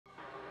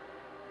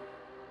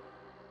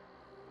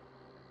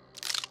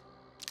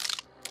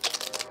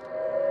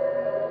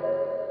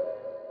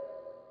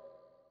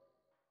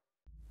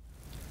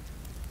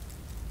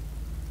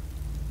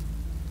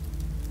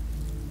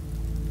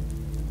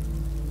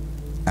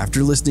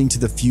After listening to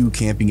the few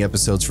camping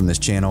episodes from this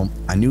channel,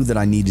 I knew that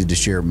I needed to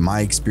share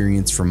my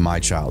experience from my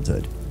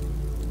childhood.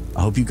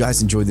 I hope you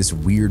guys enjoy this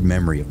weird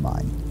memory of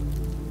mine.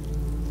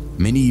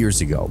 Many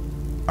years ago,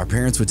 our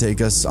parents would take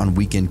us on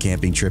weekend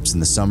camping trips in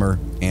the summer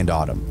and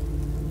autumn.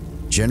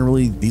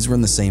 Generally, these were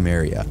in the same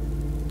area,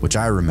 which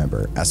I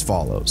remember as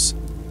follows.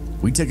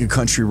 We'd take a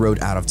country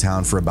road out of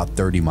town for about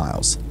 30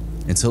 miles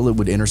until it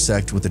would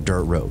intersect with a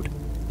dirt road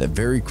that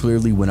very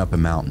clearly went up a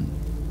mountain.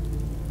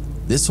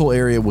 This whole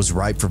area was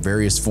ripe for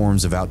various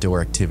forms of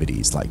outdoor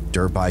activities like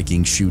dirt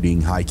biking,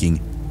 shooting, hiking,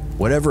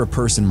 whatever a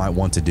person might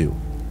want to do.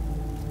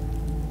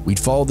 We'd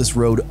follow this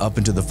road up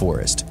into the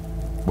forest,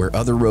 where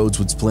other roads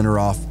would splinter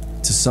off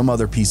to some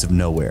other piece of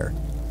nowhere.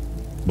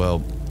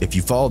 Well, if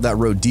you followed that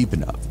road deep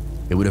enough,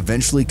 it would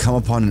eventually come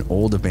upon an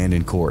old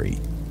abandoned quarry.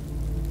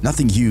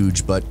 Nothing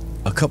huge, but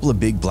a couple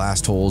of big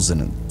blast holes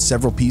and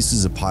several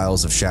pieces of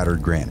piles of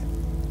shattered granite.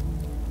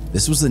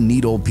 This was a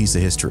neat old piece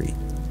of history,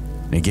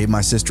 and it gave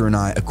my sister and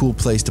I a cool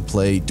place to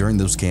play during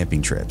those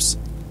camping trips.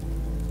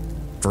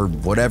 For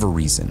whatever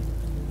reason,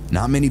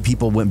 not many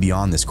people went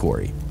beyond this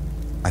quarry.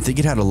 I think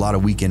it had a lot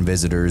of weekend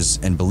visitors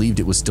and believed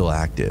it was still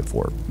active,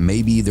 or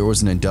maybe there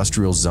was an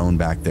industrial zone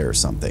back there or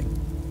something.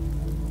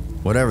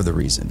 Whatever the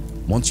reason,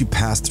 once you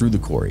passed through the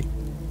quarry,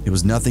 it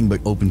was nothing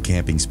but open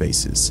camping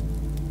spaces.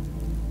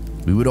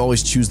 We would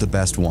always choose the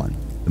best one,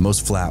 the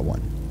most flat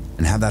one,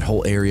 and have that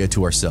whole area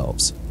to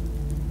ourselves.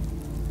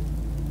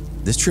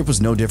 This trip was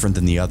no different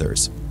than the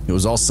others. It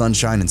was all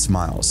sunshine and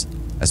smiles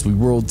as we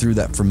rolled through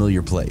that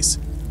familiar place,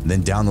 and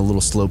then down the little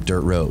sloped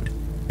dirt road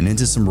and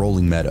into some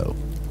rolling meadow.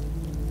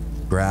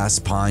 Grass,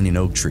 pine, and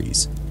oak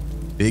trees,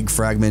 big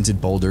fragmented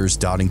boulders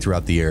dotting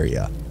throughout the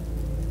area.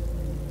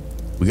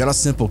 We got a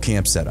simple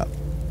camp setup,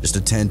 just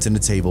a tent and a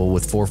table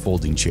with 4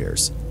 folding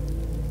chairs.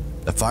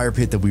 The fire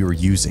pit that we were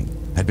using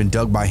had been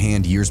dug by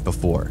hand years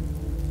before.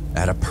 It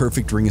had a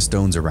perfect ring of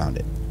stones around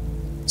it.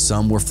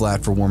 Some were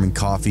flat for warming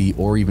coffee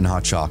or even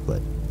hot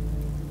chocolate.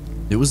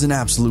 It was an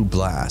absolute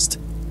blast.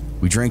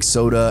 We drank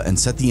soda and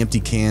set the empty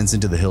cans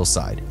into the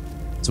hillside,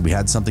 so we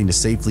had something to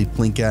safely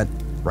plink at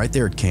right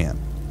there at camp.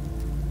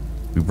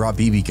 We brought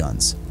BB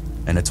guns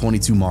and a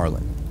 .22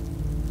 Marlin,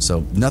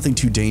 so nothing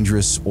too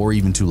dangerous or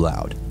even too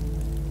loud.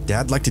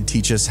 Dad liked to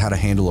teach us how to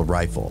handle a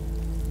rifle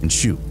and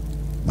shoot.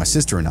 My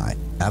sister and I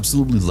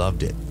absolutely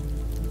loved it.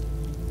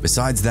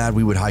 Besides that,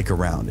 we would hike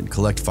around and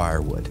collect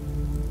firewood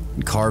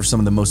and carve some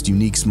of the most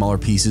unique smaller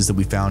pieces that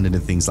we found into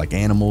things like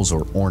animals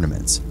or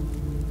ornaments.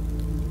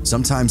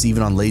 Sometimes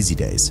even on lazy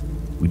days,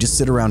 we just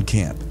sit around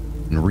camp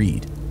and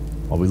read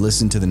while we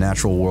listen to the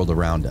natural world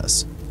around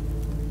us.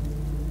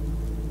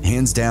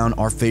 Hands down,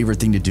 our favorite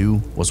thing to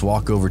do was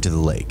walk over to the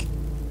lake.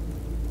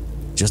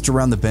 Just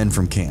around the bend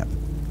from camp,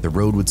 the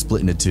road would split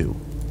into two.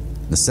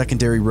 The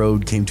secondary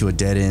road came to a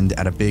dead end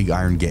at a big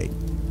iron gate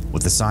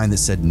with a sign that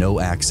said no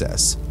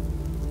access.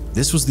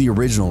 This was the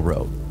original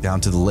road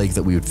down to the lake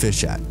that we would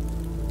fish at,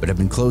 but had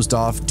been closed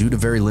off due to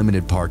very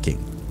limited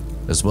parking,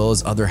 as well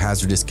as other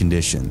hazardous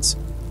conditions.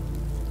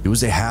 It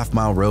was a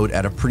half-mile road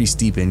at a pretty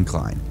steep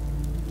incline,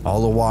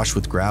 all awash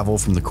with gravel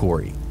from the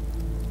quarry.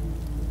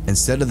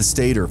 Instead of the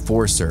state or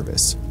Forest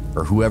Service,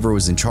 or whoever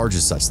was in charge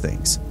of such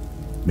things,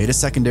 made a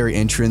secondary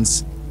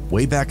entrance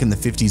way back in the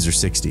 50s or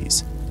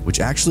 60s,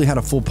 which actually had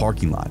a full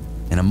parking lot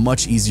and a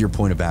much easier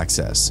point of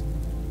access.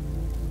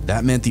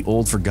 That meant the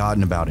old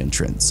forgotten about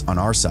entrance on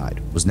our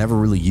side was never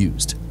really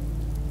used,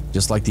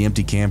 just like the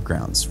empty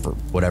campgrounds for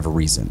whatever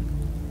reason,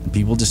 and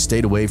people just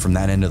stayed away from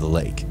that end of the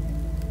lake.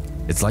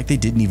 It's like they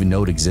didn't even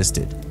know it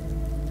existed.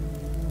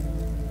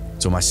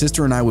 So my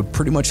sister and I would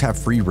pretty much have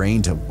free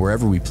reign to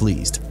wherever we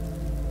pleased,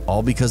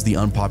 all because the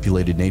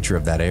unpopulated nature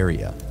of that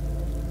area.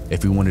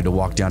 If we wanted to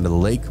walk down to the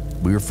lake,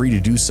 we were free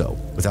to do so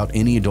without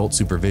any adult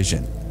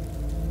supervision.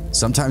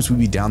 Sometimes we'd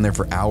be down there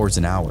for hours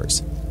and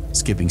hours,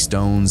 skipping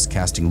stones,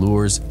 casting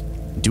lures,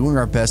 and doing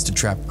our best to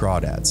trap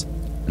crawdads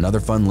and other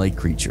fun lake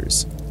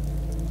creatures.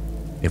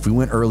 If we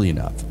went early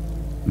enough,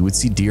 we would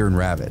see deer and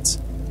rabbits,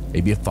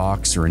 maybe a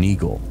fox or an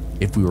eagle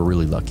if we were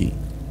really lucky.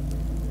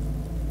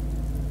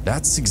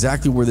 That's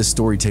exactly where this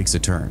story takes a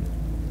turn.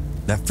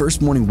 That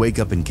first morning wake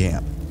up in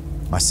camp,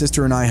 my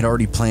sister and I had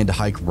already planned to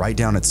hike right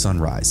down at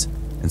sunrise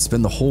and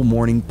spend the whole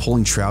morning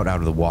pulling trout out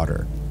of the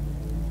water.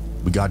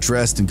 We got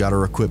dressed and got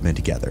our equipment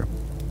together,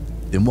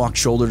 then walked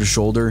shoulder to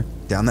shoulder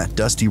down that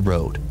dusty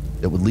road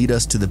that would lead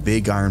us to the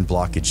big iron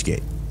blockage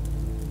gate.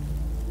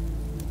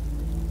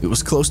 It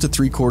was close to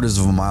 3/4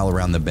 of a mile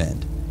around the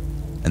bend,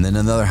 and then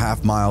another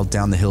half mile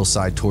down the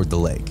hillside toward the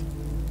lake.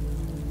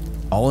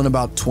 All in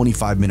about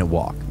 25-minute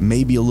walk,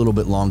 maybe a little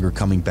bit longer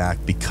coming back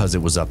because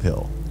it was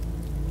uphill.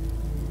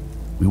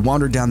 We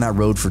wandered down that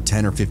road for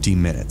 10 or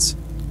 15 minutes,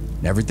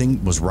 and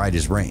everything was right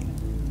as rain.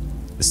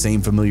 The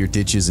same familiar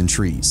ditches and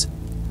trees.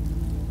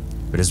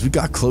 But as we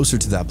got closer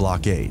to that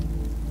blockade,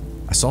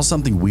 I saw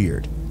something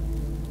weird.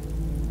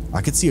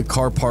 I could see a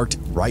car parked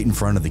right in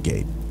front of the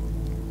gate.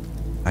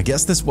 I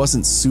guess this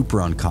wasn't super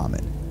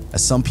uncommon,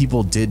 as some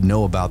people did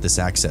know about this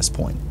access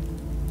point.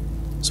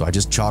 So I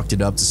just chalked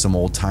it up to some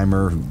old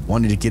timer who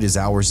wanted to get his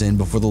hours in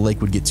before the lake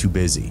would get too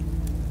busy.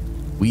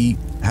 We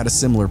had a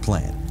similar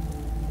plan.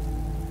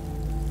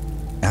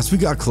 As we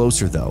got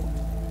closer though,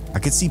 I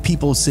could see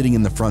people sitting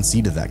in the front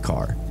seat of that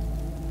car.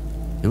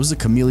 It was a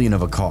chameleon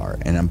of a car,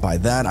 and by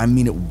that I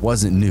mean it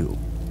wasn't new,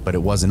 but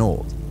it wasn't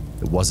old.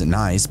 It wasn't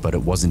nice, but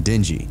it wasn't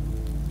dingy.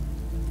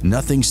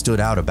 Nothing stood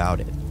out about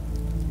it.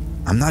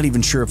 I'm not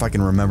even sure if I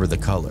can remember the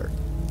color.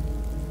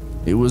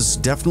 It was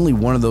definitely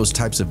one of those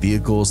types of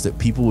vehicles that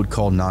people would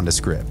call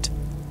nondescript.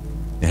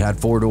 It had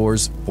 4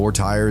 doors, 4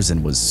 tires,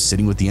 and was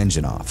sitting with the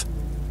engine off.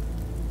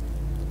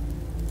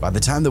 By the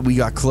time that we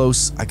got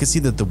close, I could see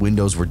that the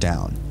windows were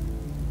down,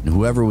 and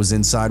whoever was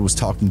inside was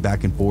talking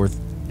back and forth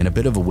in a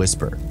bit of a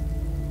whisper.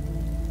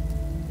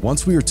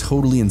 Once we were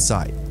totally in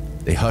sight,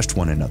 they hushed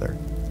one another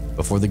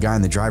before the guy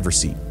in the driver's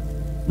seat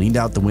leaned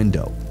out the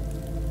window.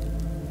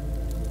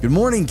 "Good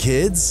morning,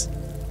 kids,"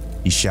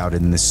 he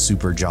shouted in this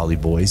super jolly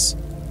voice.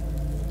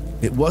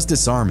 It was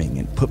disarming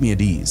and put me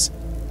at ease,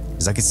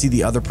 as I could see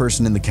the other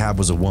person in the cab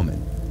was a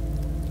woman.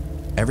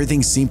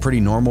 Everything seemed pretty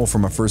normal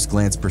from a first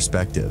glance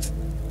perspective.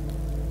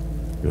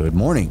 "Good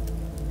morning,"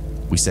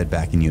 we said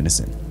back in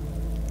unison.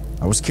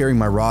 I was carrying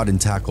my rod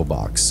and tackle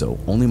box, so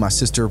only my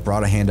sister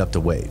brought a hand up to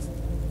wave.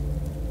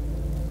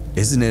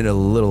 "Isn't it a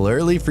little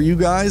early for you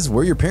guys?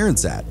 Where are your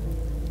parents at?"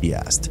 he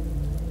asked.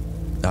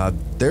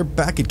 They're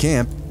back at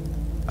camp,"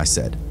 I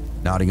said,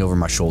 nodding over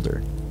my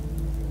shoulder.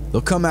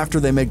 "They'll come after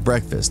they make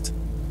breakfast."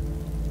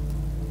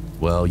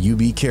 "Well, you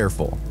be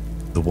careful,"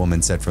 the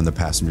woman said from the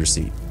passenger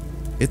seat.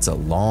 "It's a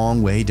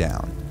long way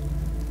down."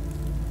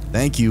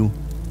 "Thank you,"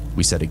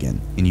 we said again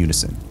in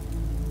unison,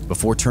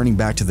 before turning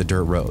back to the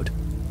dirt road.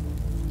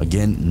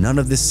 Again, none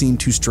of this seemed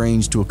too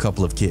strange to a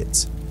couple of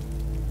kids.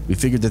 We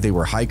figured that they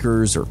were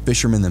hikers or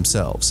fishermen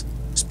themselves,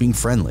 just being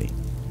friendly.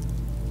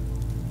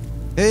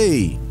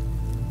 "Hey,"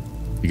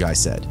 the guy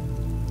said,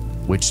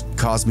 which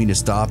caused me to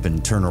stop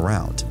and turn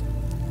around.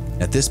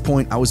 At this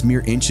point, I was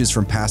mere inches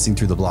from passing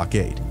through the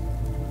blockade.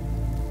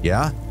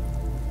 "Yeah?"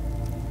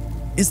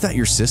 "Is that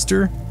your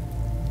sister?"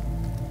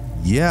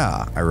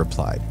 "Yeah," I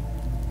replied,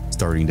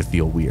 starting to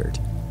feel weird.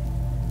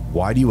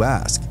 "Why do you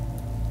ask?"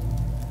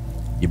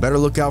 "You better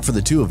look out for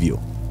the two of you.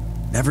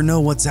 Never know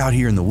what's out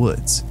here in the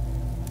woods,"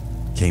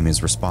 came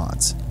his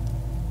response.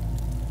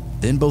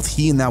 Then both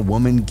he and that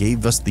woman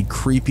gave us the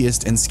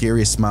creepiest and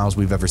scariest smiles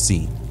we've ever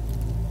seen.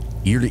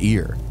 Ear to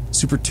ear,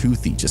 super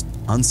toothy, just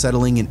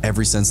unsettling in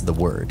every sense of the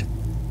word.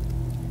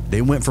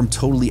 They went from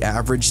totally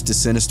average to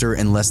sinister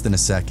in less than a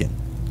second.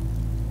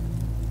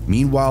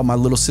 Meanwhile, my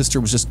little sister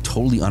was just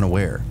totally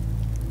unaware.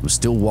 Was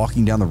still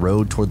walking down the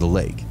road toward the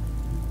lake.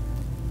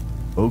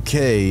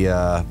 "Okay,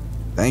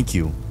 thank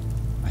you,"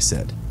 I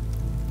said,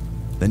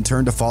 then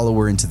turned to follow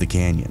her into the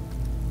canyon.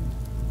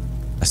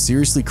 A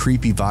seriously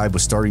creepy vibe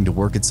was starting to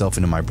work itself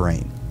into my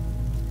brain.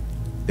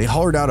 They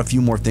hollered out a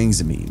few more things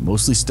at me,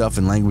 mostly stuff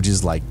in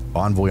languages like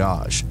bon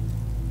voyage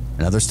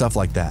and other stuff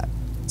like that,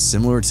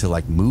 similar to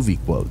like movie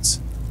quotes.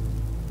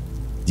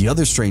 The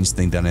other strange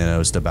thing that I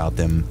noticed about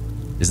them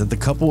is that the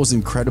couple was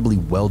incredibly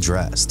well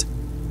dressed.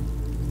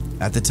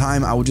 At the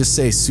time, I would just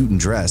say suit and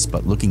dress,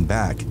 but looking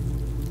back,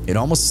 it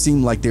almost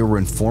seemed like they were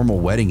in formal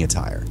wedding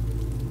attire.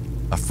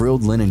 A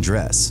frilled linen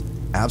dress,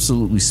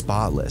 absolutely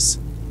spotless,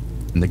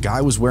 and the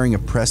guy was wearing a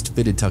pressed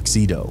fitted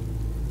tuxedo.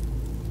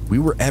 We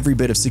were every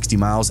bit of 60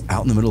 miles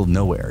out in the middle of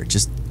nowhere. It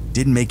just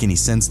didn't make any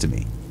sense to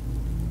me.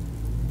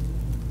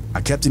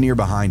 I kept an ear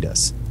behind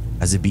us,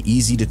 as it'd be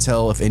easy to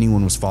tell if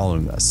anyone was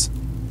following us.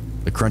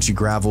 The crunchy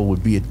gravel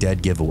would be a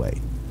dead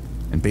giveaway,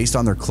 and based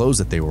on their clothes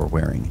that they were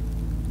wearing,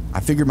 I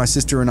figured my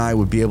sister and I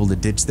would be able to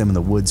ditch them in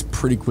the woods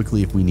pretty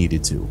quickly if we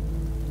needed to.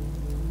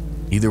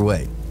 Either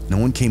way, no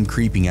one came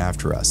creeping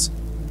after us,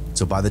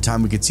 so by the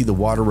time we could see the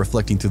water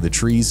reflecting through the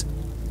trees,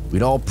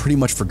 we'd all pretty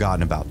much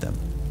forgotten about them.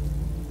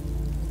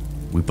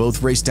 We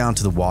both raced down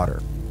to the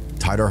water,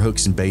 tied our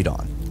hooks and bait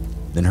on,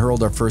 then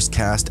hurled our first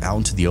cast out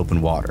into the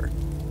open water.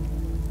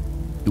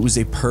 It was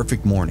a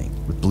perfect morning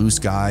with blue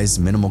skies,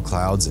 minimal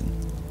clouds, and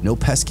no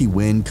pesky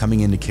wind coming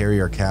in to carry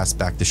our cast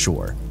back to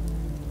shore.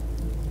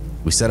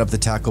 We set up the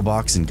tackle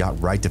box and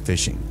got right to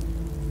fishing.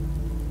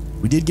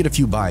 We did get a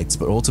few bites,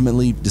 but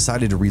ultimately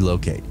decided to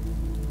relocate.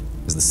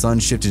 As the sun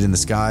shifted in the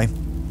sky,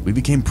 we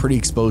became pretty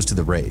exposed to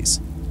the rays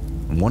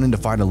and wanted to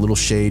find a little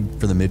shade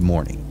for the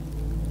mid-morning.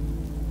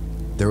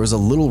 There was a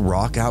little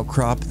rock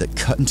outcrop that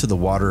cut into the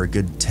water a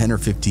good 10 or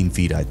 15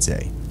 feet, I'd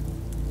say,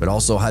 but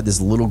also had this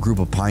little group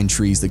of pine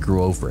trees that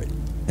grew over it,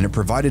 and it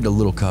provided a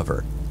little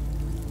cover.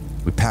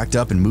 We packed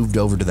up and moved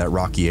over to that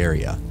rocky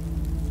area.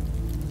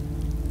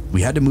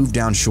 We had to move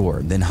down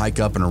shore, then hike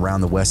up and around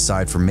the west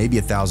side for maybe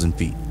 1,000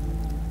 feet,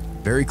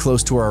 very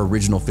close to our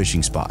original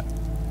fishing spot,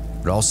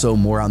 but also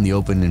more out in the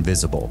open and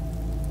visible.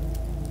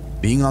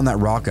 Being on that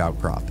rock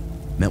outcrop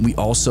meant we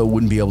also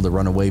wouldn't be able to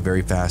run away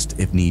very fast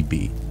if need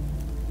be.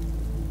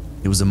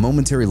 It was a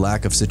momentary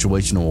lack of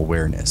situational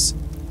awareness,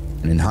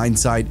 and in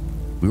hindsight,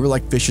 we were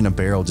like fish in a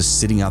barrel just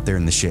sitting out there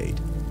in the shade.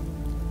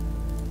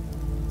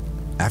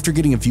 After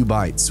getting a few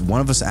bites, one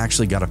of us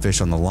actually got a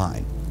fish on the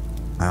line.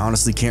 I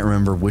honestly can't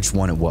remember which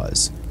one it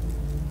was,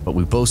 but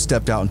we both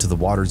stepped out into the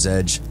water's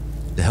edge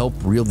to help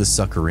reel this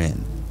sucker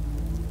in.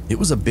 It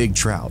was a big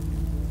trout,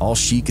 all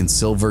chic and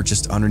silver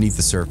just underneath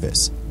the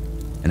surface.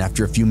 And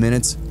after a few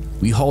minutes,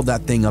 we hauled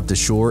that thing up to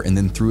shore and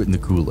then threw it in the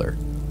cooler.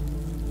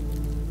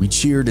 We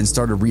cheered and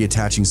started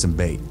reattaching some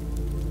bait,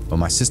 but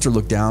my sister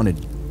looked down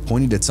and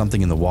pointed at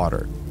something in the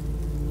water.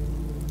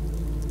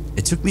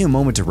 It took me a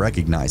moment to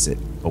recognize it,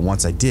 but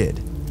once I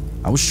did,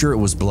 I was sure it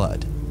was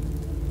blood.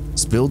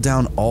 Spilled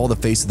down all the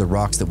face of the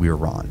rocks that we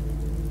were on.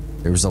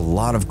 There was a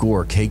lot of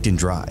gore caked and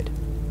dried.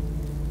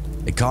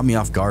 It caught me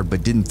off guard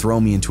but didn't throw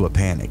me into a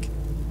panic.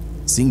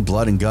 Seeing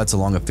blood and guts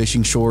along a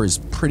fishing shore is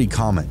pretty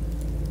common.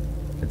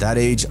 At that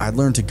age, I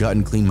learned to gut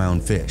and clean my own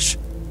fish,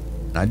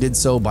 and I did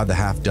so by the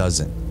half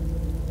dozen.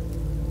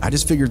 I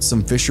just figured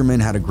some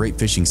fisherman had a great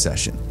fishing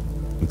session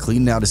and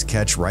cleaned out his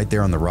catch right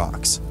there on the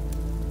rocks.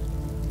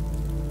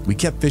 We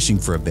kept fishing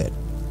for a bit,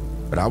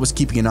 but I was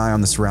keeping an eye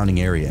on the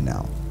surrounding area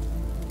now.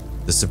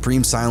 The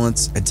supreme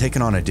silence had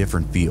taken on a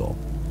different feel,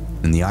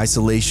 and the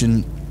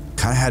isolation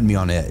kind of had me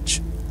on edge.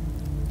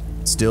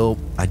 Still,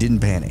 I didn't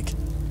panic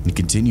and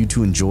continued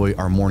to enjoy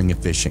our morning of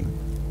fishing.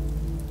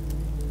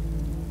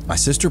 My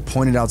sister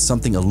pointed out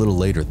something a little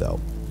later though.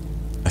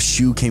 A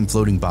shoe came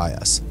floating by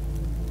us,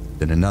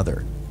 then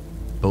another,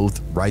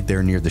 both right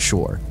there near the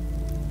shore.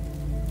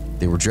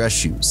 They were dress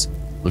shoes,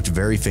 looked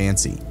very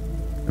fancy,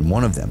 and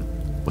one of them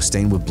was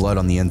stained with blood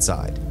on the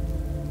inside.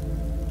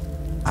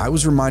 I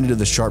was reminded of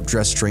the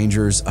sharp-dressed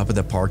strangers up at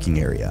the parking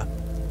area.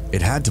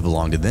 It had to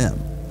belong to them,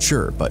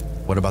 sure, but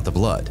what about the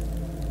blood?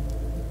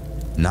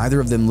 Neither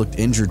of them looked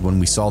injured when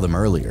we saw them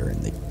earlier,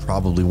 and they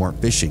probably weren't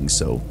fishing,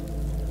 so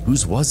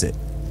whose was it?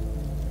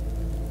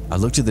 I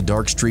looked at the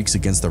dark streaks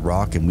against the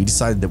rock and we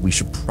decided that we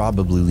should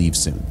probably leave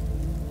soon.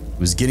 It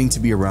was getting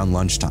to be around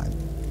lunchtime,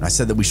 and I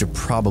said that we should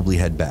probably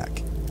head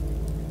back.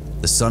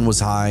 The sun was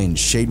high and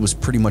shade was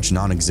pretty much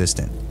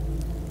non-existent.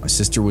 My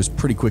sister was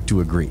pretty quick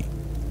to agree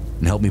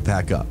and helped me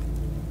pack up.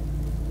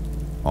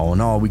 All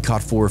in all, we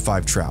caught 4 or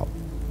 5 trout,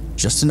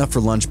 just enough for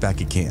lunch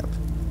back at camp.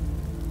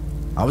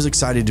 I was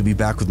excited to be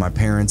back with my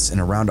parents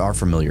and around our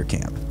familiar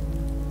camp.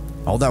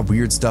 All that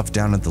weird stuff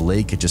down at the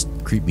lake had just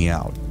creeped me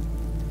out.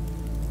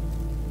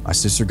 My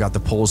sister got the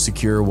poles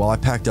secure while I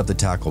packed up the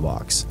tackle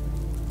box.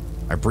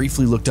 I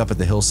briefly looked up at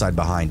the hillside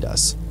behind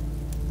us.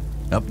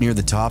 Up near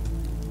the top,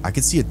 I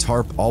could see a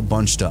tarp all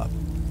bunched up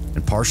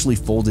and partially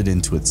folded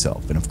into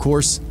itself, and of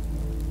course,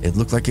 it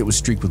looked like it was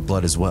streaked with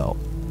blood as well.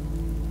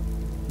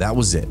 That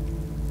was it.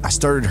 I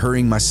started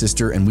hurrying my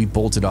sister and we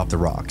bolted off the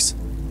rocks,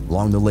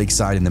 along the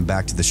lakeside and then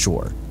back to the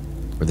shore,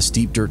 where the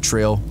steep dirt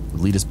trail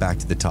would lead us back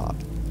to the top.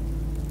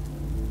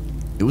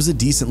 It was a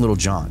decent little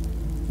jaunt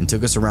and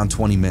took us around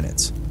 20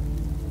 minutes.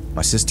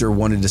 My sister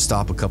wanted to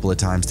stop a couple of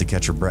times to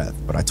catch her breath,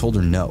 but I told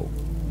her no.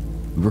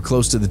 We were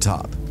close to the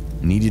top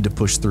and needed to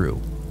push through.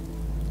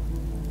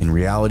 In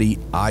reality,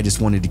 I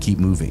just wanted to keep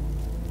moving,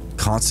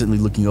 constantly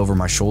looking over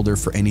my shoulder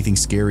for anything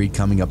scary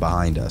coming up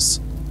behind us.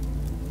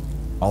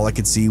 All I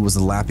could see was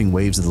the lapping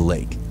waves of the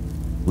lake,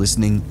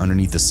 glistening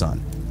underneath the sun.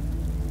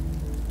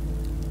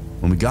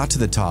 When we got to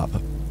the top,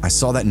 I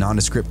saw that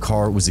nondescript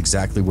car was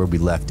exactly where we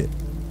left it,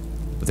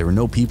 but there were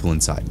no people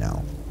inside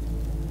now.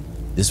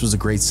 This was a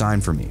great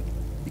sign for me,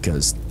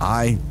 because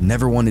I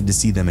never wanted to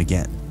see them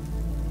again.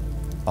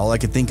 All I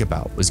could think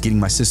about was getting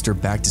my sister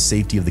back to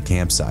safety of the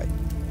campsite.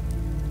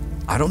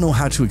 I don't know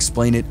how to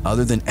explain it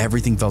other than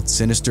everything felt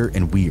sinister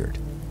and weird,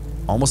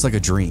 almost like a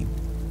dream.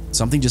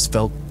 Something just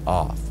felt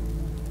off.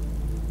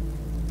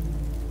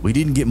 We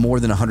didn't get more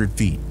than 100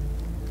 feet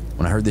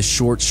when I heard this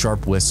short,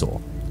 sharp whistle.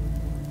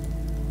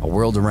 I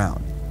whirled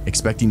around,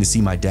 expecting to see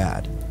my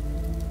dad,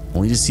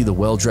 only to see the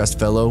well-dressed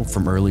fellow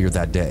from earlier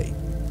that day.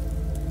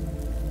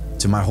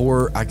 To my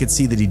horror, I could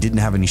see that he didn't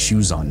have any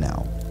shoes on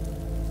now.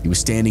 He was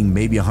standing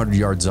maybe 100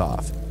 yards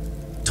off,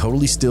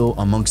 totally still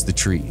amongst the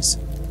trees.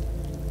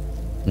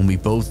 When we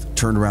both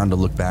turned around to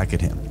look back at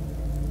him,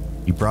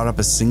 he brought up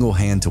a single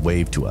hand to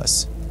wave to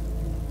us.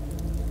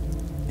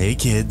 "Hey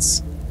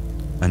kids,"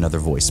 another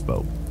voice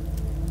spoke.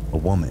 A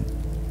woman.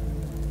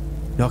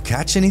 "Y'all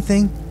catch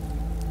anything?"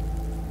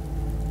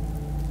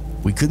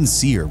 We couldn't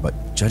see her,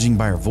 but judging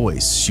by her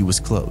voice, she was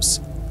close.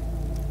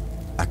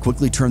 I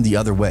quickly turned the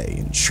other way,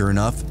 and sure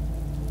enough,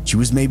 she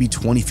was maybe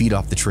 20 feet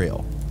off the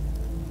trail.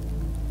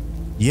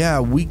 "Yeah,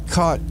 we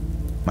caught,"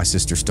 my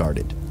sister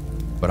started,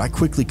 but I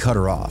quickly cut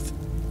her off.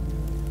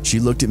 She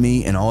looked at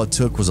me and all it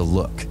took was a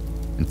look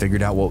and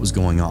figured out what was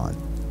going on.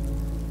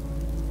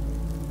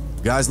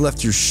 "You guys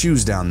left your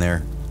shoes down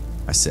there,"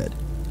 I said,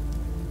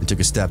 and took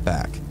a step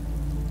back,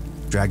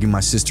 dragging my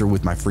sister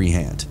with my free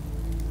hand.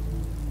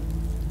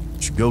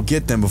 "Should go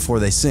get them before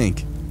they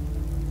sink."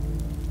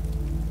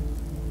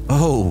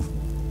 "Oh,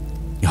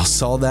 y'all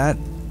saw that?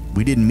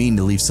 We didn't mean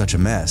to leave such a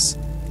mess,"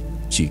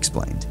 she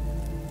explained.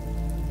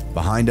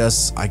 Behind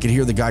us, I could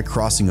hear the guy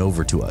crossing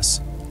over to us.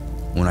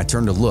 When I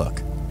turned to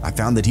look, I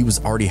found that he was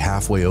already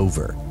halfway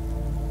over.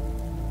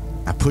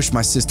 I pushed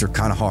my sister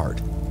kind of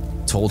hard,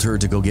 told her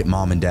to go get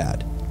mom and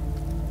dad.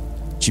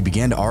 She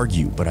began to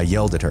argue, but I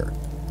yelled at her.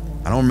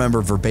 I don't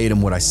remember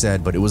verbatim what I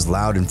said, but it was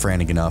loud and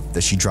frantic enough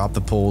that she dropped the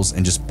poles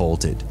and just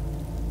bolted.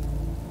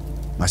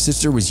 My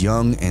sister was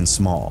young and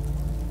small,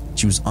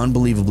 She was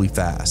unbelievably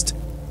fast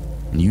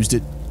and used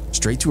it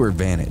straight to her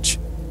advantage.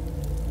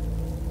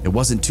 It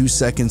wasn't 2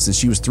 seconds and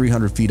she was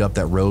 300 feet up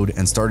that road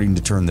and starting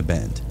to turn the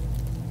bend.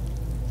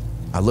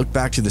 I looked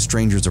back to the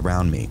strangers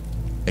around me,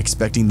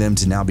 expecting them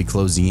to now be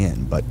closing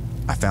in, but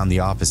I found the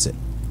opposite.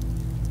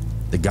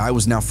 The guy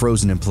was now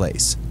frozen in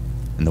place,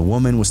 and the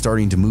woman was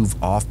starting to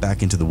move off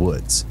back into the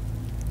woods.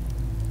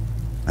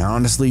 I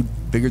honestly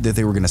figured that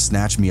they were going to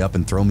snatch me up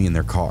and throw me in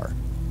their car.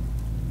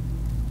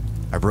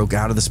 I broke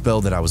out of the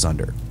spell that I was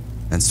under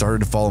and started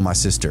to follow my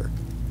sister,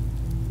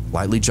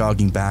 lightly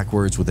jogging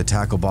backwards with a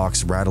tackle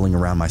box rattling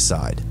around my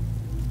side.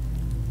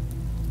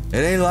 "It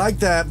ain't like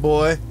that,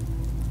 boy.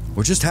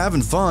 We're just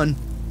having fun."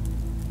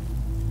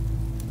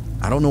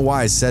 I don't know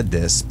why I said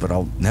this, but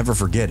I'll never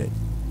forget it.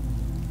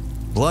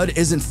 "Blood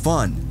isn't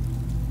fun,"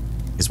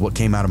 is what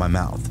came out of my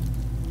mouth.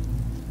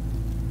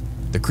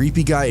 The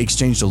creepy guy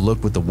exchanged a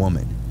look with the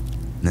woman,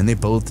 and then they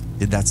both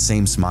did that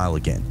same smile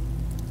again.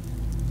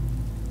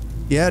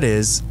 "Yeah, it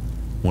is,"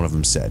 one of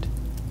them said.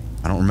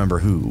 I don't remember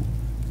who.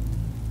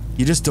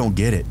 "You just don't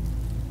get it.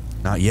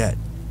 Not yet."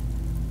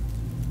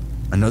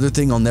 Another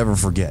thing I'll never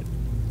forget.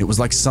 It was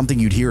like something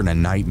you'd hear in a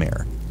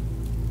nightmare.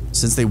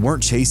 Since they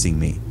weren't chasing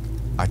me,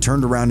 I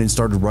turned around and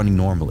started running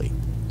normally,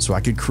 so I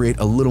could create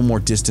a little more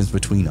distance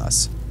between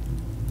us.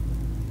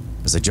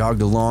 As I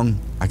jogged along,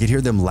 I could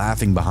hear them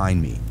laughing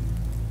behind me.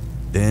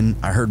 Then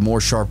I heard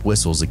more sharp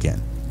whistles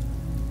again.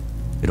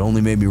 It only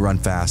made me run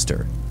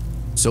faster.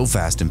 So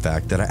fast, in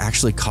fact, that I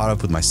actually caught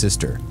up with my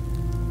sister.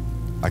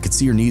 I could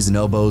see her knees and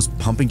elbows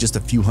pumping just a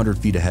few hundred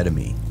feet ahead of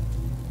me.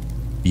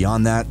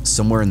 Beyond that,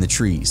 somewhere in the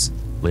trees,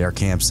 lay our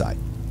campsite.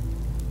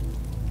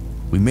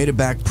 We made it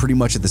back pretty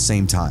much at the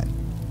same time,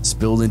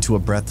 spilled into a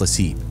breathless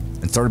heap,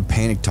 and started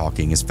panic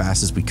talking as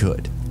fast as we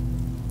could.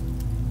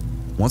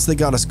 Once they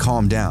got us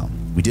calmed down,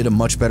 we did a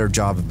much better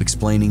job of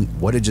explaining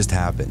what had just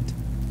happened.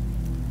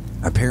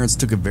 Our parents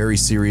took it very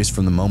serious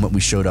from the moment we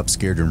showed up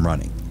scared and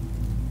running,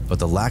 but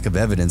the lack of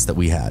evidence that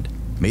we had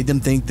made them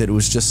think that it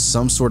was just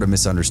some sort of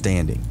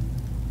misunderstanding.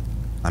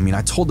 I mean,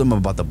 I told them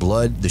about the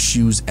blood, the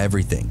shoes,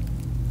 everything,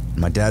 and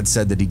my dad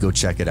said that he'd go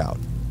check it out.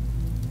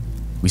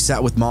 We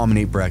sat with Mom and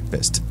ate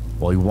breakfast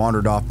while he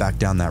wandered off back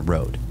down that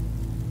road,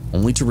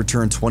 only to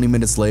return 20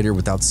 minutes later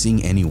without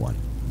seeing anyone.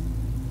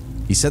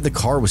 He said the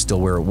car was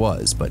still where it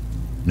was, but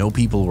no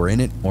people were in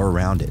it or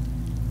around it.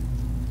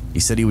 He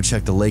said he would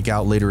check the lake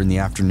out later in the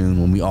afternoon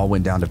when we all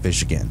went down to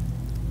fish again.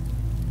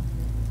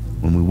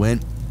 When we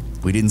went,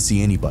 we didn't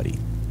see anybody.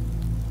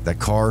 That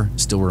car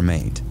still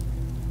remained.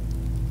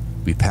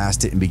 We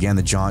passed it and began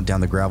the jaunt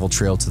down the gravel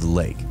trail to the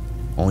lake,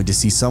 only to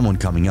see someone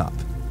coming up.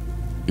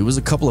 It was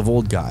a couple of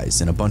old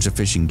guys in a bunch of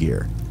fishing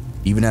gear,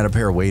 even had a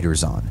pair of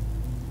waders on.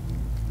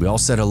 We all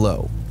said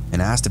hello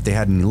and asked if they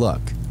had any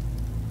luck.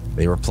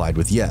 They replied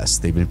with yes,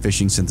 they've been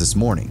fishing since this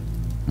morning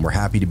and were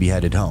happy to be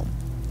headed home.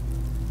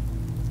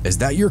 "Is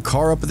that your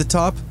car up at the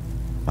top?"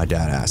 my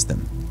dad asked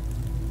them.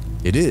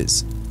 "It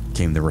is,"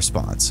 came the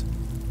response.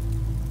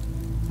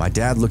 My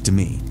dad looked at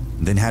me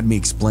and then had me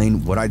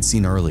explain what I'd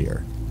seen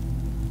earlier.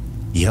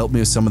 He helped me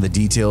with some of the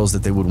details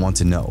that they would want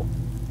to know,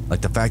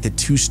 like the fact that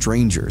two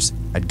strangers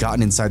had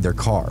gotten inside their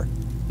car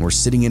and were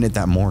sitting in it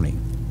that morning.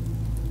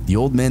 The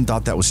old men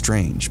thought that was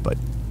strange, but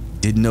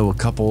didn't know a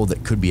couple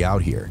that could be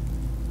out here.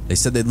 They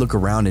said they'd look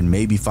around and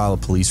maybe file a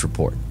police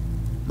report.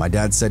 My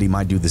dad said he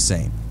might do the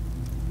same.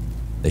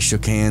 They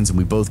shook hands and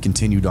we both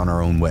continued on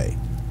our own way.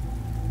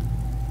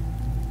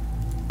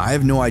 I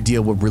have no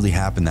idea what really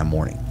happened that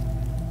morning,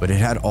 but it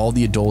had all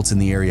the adults in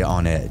the area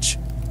on edge.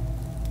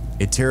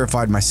 It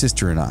terrified my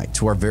sister and I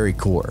to our very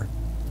core.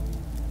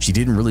 She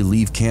didn't really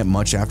leave camp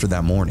much after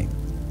that morning,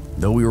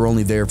 though we were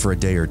only there for a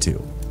day or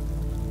two.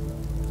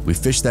 We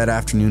fished that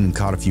afternoon and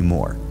caught a few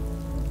more.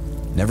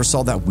 Never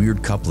saw that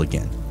weird couple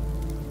again,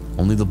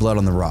 only the blood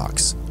on the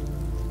rocks.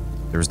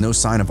 There was no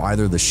sign of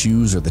either the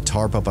shoes or the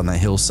tarp up on that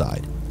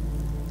hillside.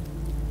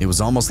 It was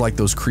almost like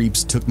those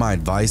creeps took my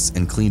advice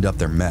and cleaned up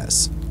their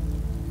mess.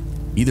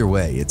 Either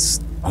way,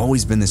 it's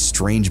always been this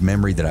strange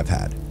memory that I've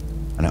had,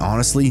 and I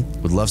honestly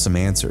would love some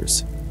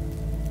answers.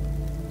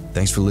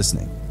 Thanks for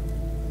listening.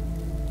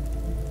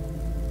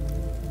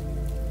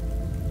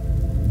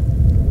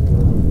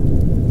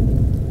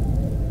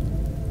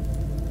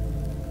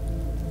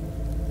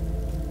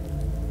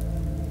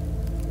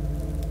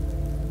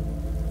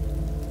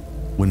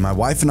 When my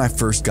wife and I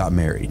first got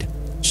married,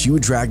 she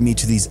would drag me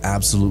to these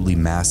absolutely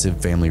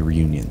massive family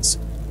reunions.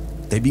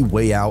 They'd be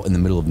way out in the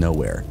middle of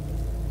nowhere,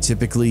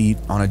 typically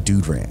on a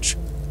dude ranch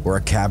or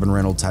a cabin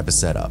rental type of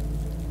setup.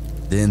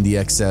 Then the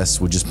excess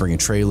would just bring a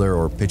trailer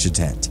or pitch a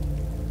tent.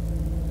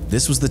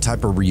 This was the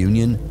type of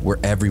reunion where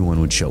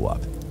everyone would show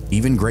up,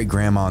 even great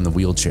grandma in the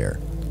wheelchair.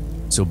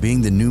 So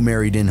being the new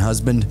married in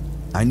husband,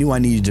 I knew I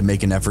needed to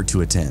make an effort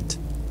to attend.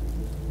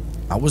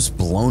 I was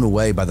blown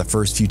away by the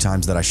first few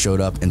times that I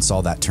showed up and saw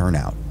that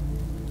turnout.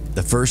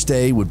 The first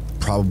day would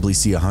probably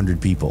see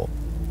 100 people.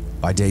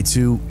 By day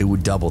 2, it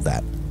would double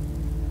that.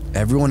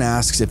 Everyone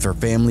asks if their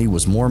family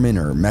was Mormon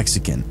or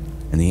Mexican,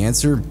 and the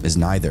answer is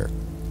neither.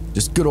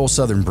 Just good old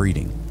Southern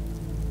breeding.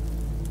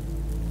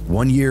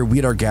 One year, we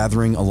had our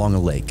gathering along a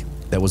lake,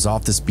 that was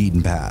off this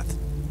beaten path.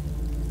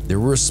 There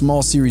were a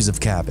small series of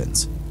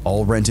cabins,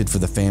 all rented for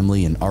the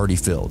family and already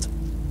filled,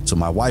 so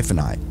my wife and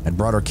I had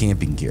brought our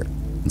camping gear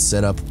and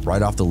set up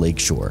right off the lake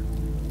shore.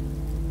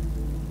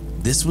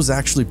 This was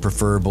actually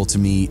preferable to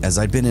me as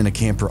I'd been in a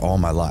camper all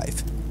my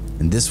life,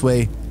 and this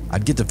way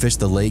I'd get to fish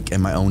the lake at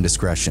my own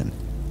discretion.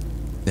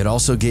 It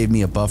also gave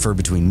me a buffer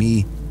between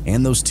me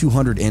and those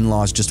 200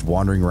 in-laws just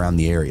wandering around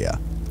the area.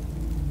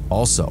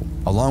 Also,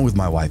 along with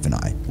my wife and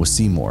I, was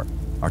Seymour,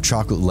 our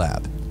chocolate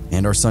lab,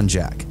 and our son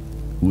Jack,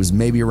 who was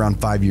maybe around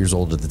 5 years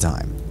old at the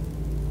time.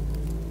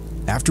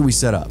 After we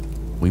set up,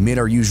 we made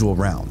our usual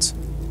rounds.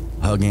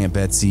 Hug Aunt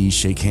Betsy,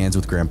 shake hands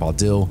with Grandpa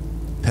Dill,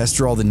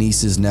 pester all the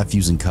nieces,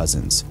 nephews, and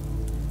cousins.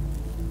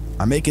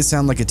 I make it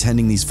sound like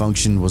attending these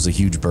functions was a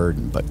huge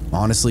burden, but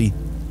honestly,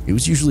 it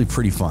was usually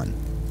pretty fun.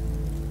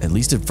 At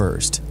least at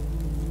first.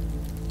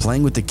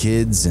 Playing with the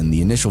kids and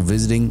the initial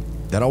visiting,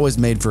 that always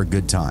made for a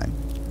good time.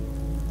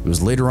 It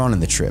was later on in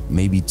the trip,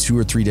 maybe 2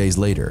 or 3 days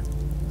later,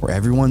 where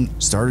everyone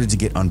started to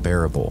get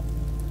unbearable.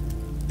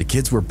 The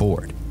kids were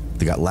bored,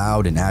 they got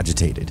loud and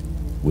agitated,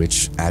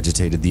 which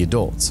agitated the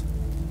adults.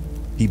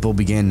 People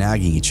began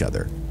nagging each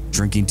other,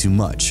 drinking too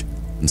much,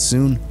 and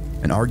soon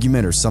an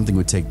argument or something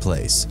would take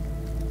place.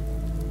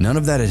 None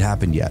of that had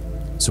happened yet,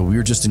 so we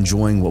were just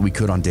enjoying what we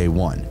could on day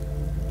one.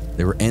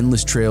 There were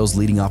endless trails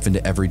leading off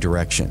into every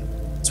direction,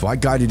 so I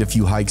guided a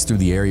few hikes through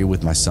the area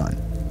with my son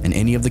and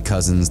any of the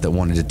cousins that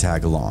wanted to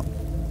tag along.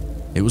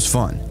 It was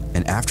fun,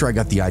 and after I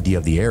got the idea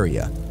of the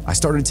area, I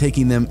started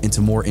taking them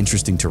into more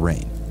interesting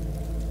terrain.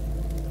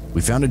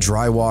 We found a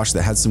dry wash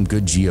that had some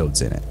good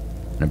geodes in it,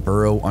 and a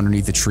burrow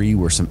underneath a tree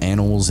where some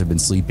animals had been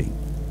sleeping.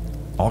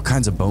 All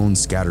kinds of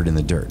bones scattered in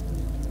the dirt.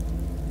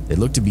 They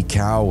looked to be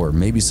cow or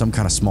maybe some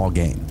kind of small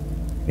game,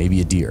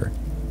 maybe a deer.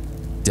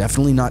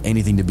 Definitely not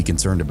anything to be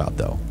concerned about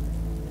though.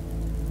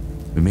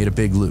 We made a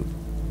big loop,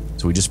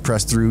 so we just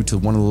pressed through to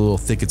one of the little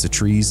thickets of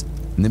trees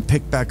and then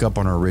picked back up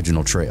on our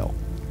original trail.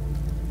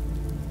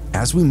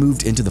 As we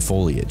moved into the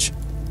foliage,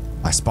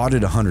 I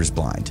spotted a hunter's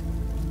blind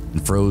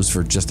and froze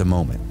for just a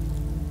moment.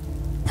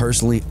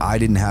 Personally, I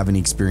didn't have any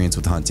experience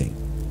with hunting,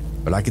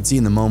 but I could see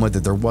in the moment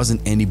that there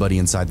wasn't anybody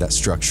inside that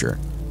structure.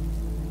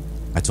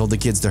 I told the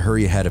kids to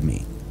hurry ahead of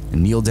me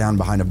and kneel down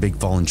behind a big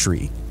fallen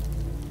tree.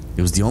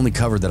 It was the only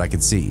cover that I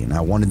could see, and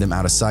I wanted them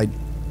out of sight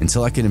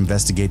until I could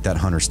investigate that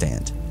hunter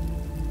stand.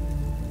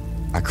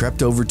 I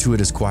crept over to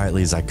it as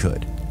quietly as I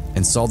could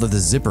and saw that the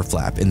zipper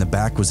flap in the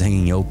back was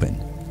hanging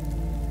open.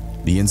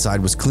 The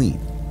inside was clean,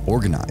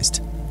 organized,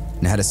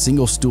 and had a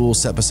single stool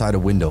set beside a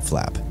window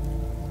flap.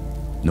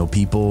 No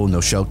people,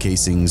 no shell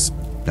casings,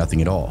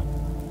 nothing at all.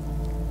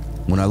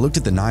 When I looked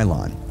at the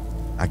nylon,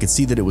 I could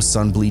see that it was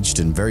sun-bleached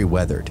and very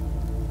weathered.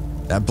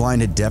 That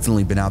blind had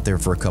definitely been out there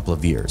for a couple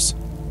of years.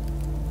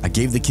 I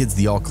gave the kids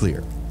the all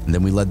clear, and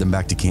then we led them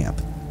back to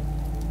camp.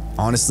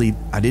 Honestly,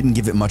 I didn't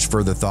give it much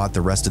further thought the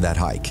rest of that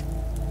hike.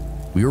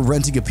 We were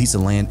renting a piece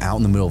of land out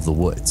in the middle of the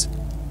woods.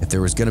 If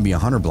there was going to be a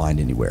hunter blind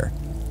anywhere,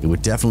 it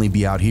would definitely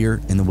be out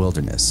here in the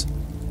wilderness.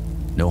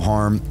 No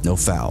harm, no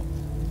foul,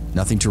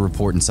 nothing to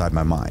report inside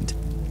my mind.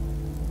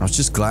 I was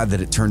just glad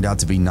that it turned out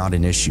to be not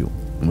an issue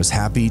and was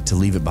happy to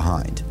leave it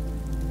behind.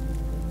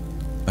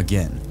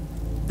 Again,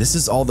 this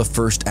is all the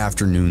first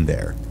afternoon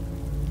there.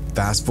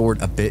 Fast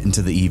forward a bit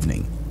into the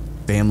evening.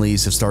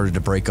 Families have started to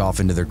break off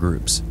into their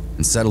groups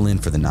and settle in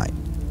for the night.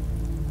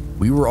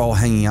 We were all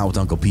hanging out with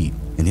Uncle Pete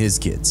and his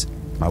kids,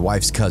 my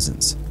wife's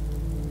cousins,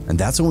 and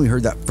that's when we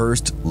heard that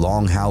first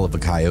long howl of a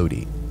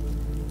coyote.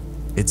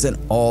 It sent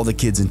all the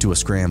kids into a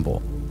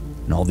scramble,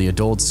 and all the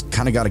adults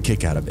kind of got a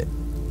kick out of it.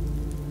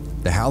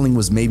 The howling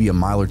was maybe a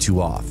mile or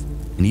two off,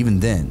 and even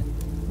then,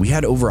 we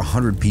had over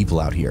 100 people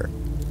out here.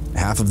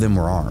 Half of them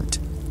were armed.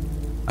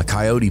 A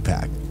coyote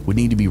pack would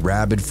need to be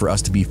rabid for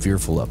us to be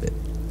fearful of it.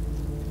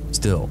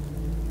 Still,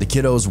 the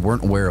kiddos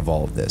weren't aware of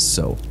all of this,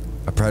 so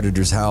a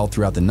predator's howl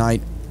throughout the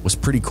night was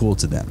pretty cool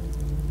to them.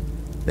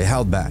 They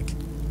howled back,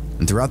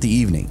 and throughout the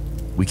evening,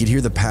 we could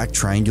hear the pack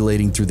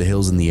triangulating through the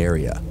hills in the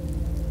area.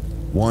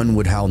 One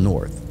would howl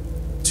north,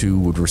 two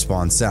would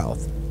respond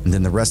south, and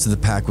then the rest of the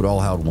pack would all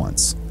howl at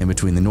once, in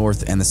between the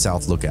north and the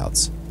south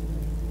lookouts.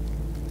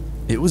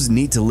 It was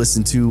neat to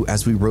listen to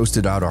as we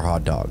roasted out our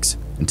hot dogs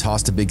and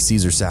tossed a big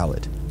Caesar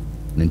salad,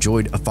 and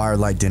enjoyed a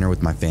firelight dinner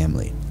with my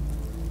family.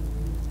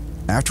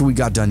 After we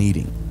got done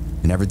eating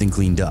and everything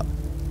cleaned up,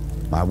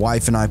 my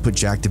wife and I put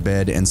Jack to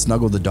bed and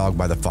snuggled the dog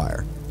by the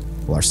fire,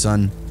 while our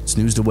son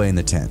snoozed away in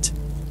the tent.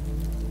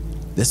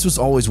 This was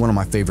always one of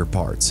my favorite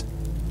parts,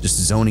 just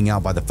zoning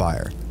out by the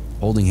fire,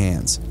 holding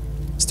hands,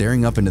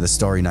 staring up into the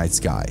starry night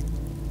sky.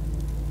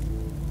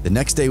 The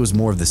next day was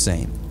more of the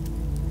same,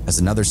 as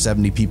another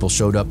 70 people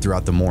showed up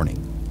throughout the morning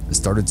and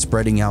started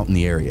spreading out in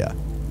the area.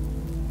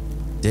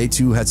 Day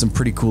 2 had some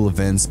pretty cool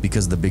events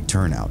because of the big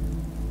turnout,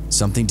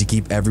 something to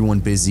keep everyone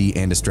busy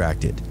and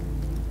distracted.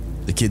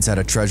 The kids had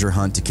a treasure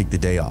hunt to kick the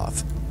day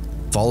off,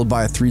 followed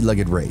by a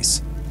 3-legged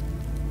race,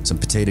 some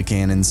potato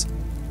cannons,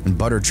 and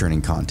butter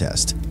churning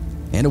contest,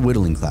 and a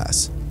whittling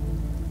class.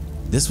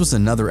 This was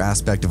another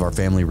aspect of our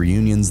family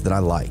reunions that I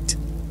liked.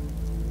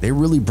 They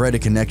really bred a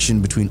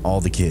connection between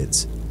all the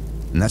kids,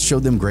 and that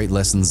showed them great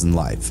lessons in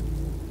life.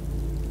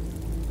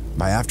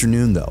 By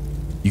afternoon, though,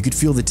 you could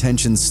feel the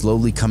tension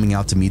slowly coming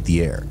out to meet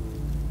the air.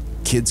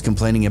 Kids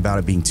complaining about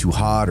it being too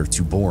hot or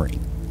too boring.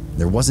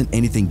 There wasn't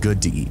anything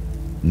good to eat,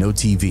 no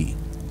TV.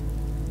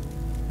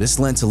 This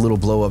led to little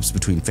blow-ups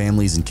between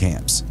families and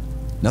camps.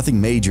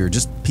 Nothing major,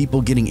 just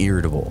people getting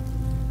irritable.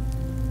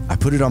 I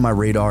put it on my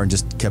radar and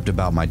just kept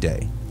about my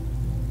day.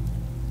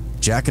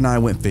 Jack and I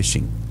went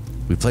fishing.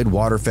 We played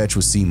water fetch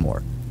with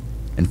Seymour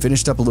and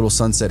finished up a little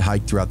sunset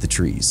hike throughout the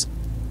trees.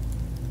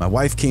 My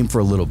wife came for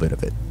a little bit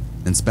of it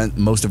and spent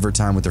most of her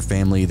time with her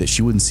family that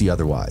she wouldn't see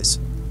otherwise.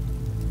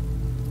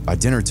 By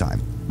dinner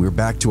time, we were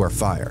back to our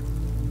fire,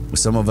 with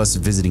some of us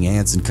visiting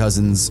aunts and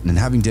cousins and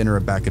having dinner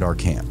back at our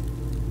camp.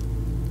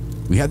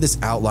 We had this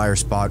outlier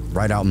spot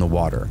right out in the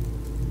water,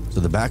 so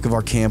the back of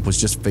our camp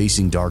was just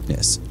facing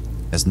darkness,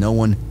 as no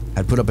one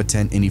had put up a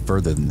tent any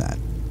further than that.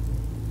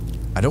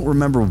 I don't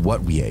remember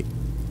what we ate,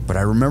 but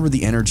I remember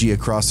the energy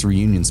across the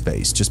reunion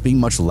space just being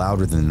much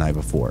louder than the night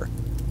before.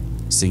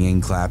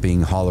 Singing,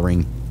 clapping,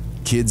 hollering,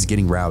 kids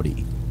getting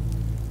rowdy.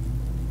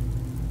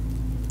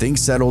 Things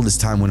settled as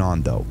time went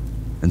on though,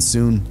 and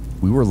soon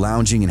we were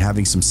lounging and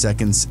having some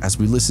seconds as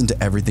we listened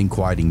to everything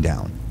quieting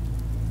down.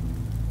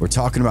 We're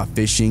talking about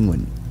fishing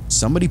when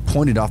somebody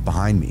pointed off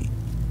behind me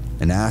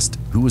and asked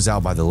who was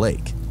out by the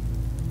lake.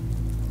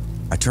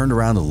 I turned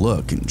around to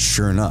look, and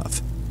sure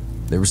enough,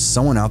 there was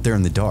someone out there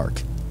in the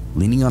dark,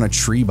 leaning on a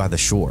tree by the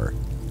shore.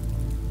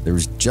 There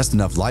was just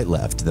enough light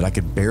left that I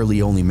could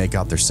barely only make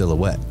out their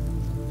silhouette.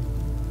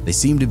 They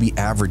seemed to be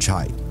average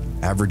height,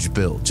 average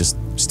build, just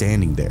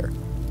standing there,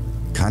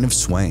 kind of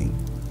swaying.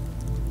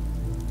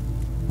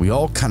 We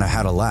all kind of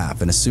had a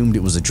laugh and assumed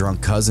it was a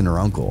drunk cousin or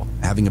uncle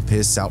having a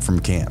piss out from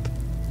camp.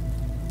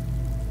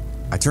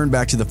 I turned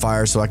back to the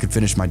fire so I could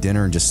finish my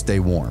dinner and just stay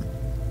warm.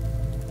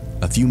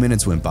 A few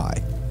minutes went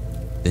by,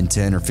 then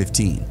 10 or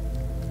 15,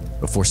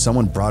 before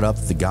someone brought up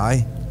that the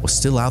guy was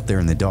still out there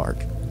in the dark.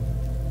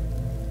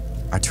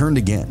 I turned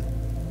again,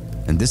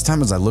 and this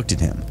time as I looked at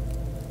him,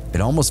 it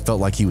almost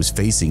felt like he was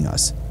facing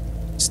us,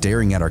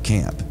 staring at our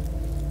camp.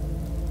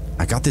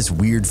 I got this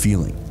weird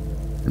feeling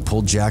and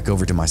pulled Jack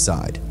over to my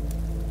side.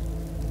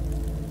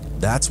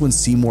 That's when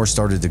Seymour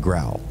started to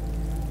growl,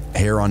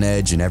 hair on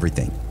edge and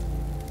everything.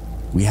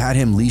 We had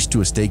him leashed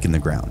to a stake in the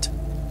ground,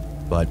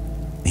 but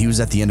he was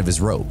at the end of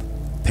his rope,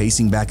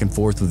 pacing back and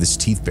forth with his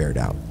teeth bared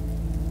out.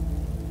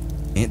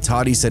 Aunt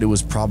Toddy said it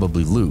was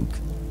probably Luke,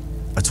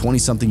 a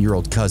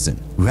 20-something-year-old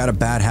cousin who had a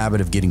bad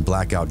habit of getting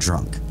blackout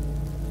drunk.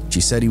 She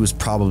said he was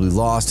probably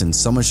lost and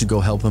someone should go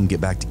help him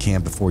get back to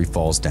camp before he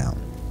falls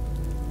down.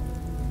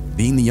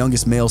 Being the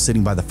youngest male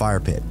sitting by the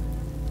fire pit,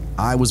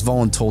 I was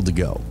voluntold to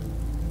go.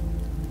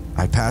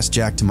 I passed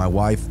Jack to my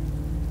wife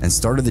and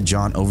started the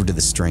jaunt over to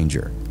the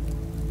stranger.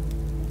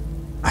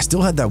 I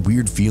still had that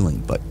weird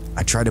feeling, but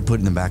I tried to put it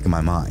in the back of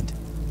my mind.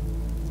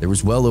 There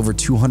was well over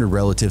 200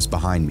 relatives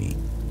behind me,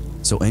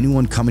 so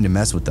anyone coming to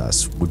mess with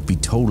us would be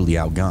totally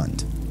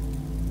outgunned.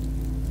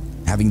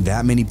 Having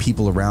that many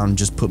people around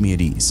just put me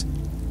at ease.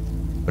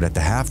 But at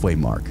the halfway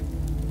mark,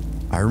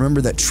 I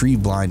remember that tree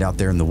blind out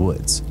there in the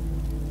woods.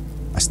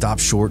 I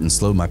stopped short and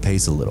slowed my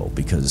pace a little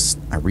because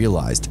I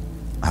realized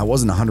I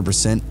wasn't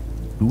 100%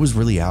 who was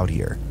really out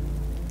here.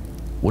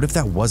 What if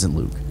that wasn't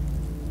Luke,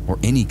 or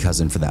any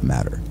cousin for that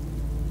matter?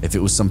 If it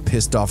was some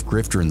pissed off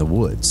grifter in the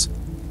woods?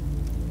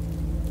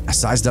 I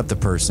sized up the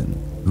person,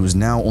 who was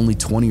now only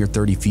 20 or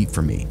 30 feet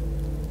from me,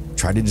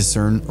 tried to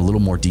discern a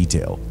little more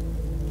detail.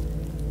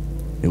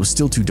 It was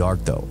still too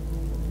dark though.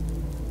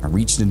 I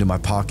reached into my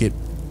pocket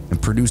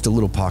and produced a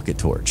little pocket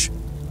torch.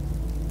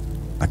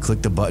 I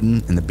clicked the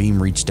button and the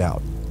beam reached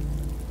out.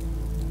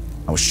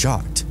 I was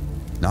shocked,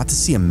 not to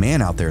see a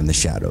man out there in the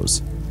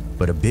shadows,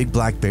 but a big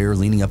black bear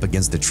leaning up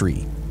against a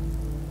tree.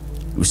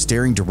 It was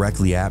staring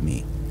directly at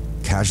me,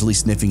 casually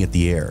sniffing at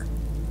the air.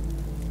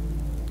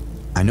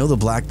 I know the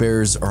black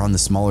bears are on the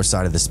smaller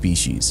side of the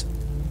species,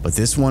 but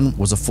this one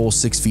was a full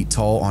 6 feet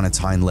tall on its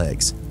hind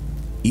legs,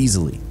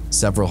 easily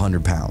several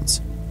hundred pounds.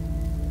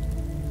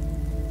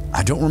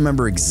 I don't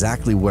remember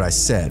exactly what I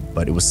said,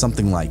 but it was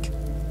something like,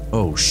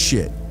 "Oh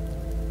shit."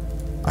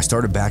 I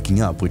started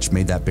backing up, which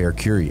made that bear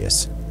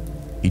curious.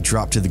 He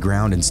dropped to the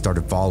ground and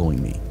started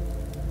following me.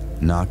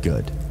 Not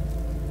good.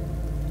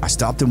 I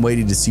stopped and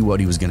waited to see what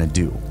he was going to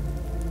do.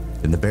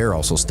 Then the bear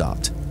also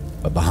stopped,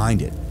 but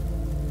behind it,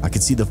 I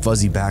could see the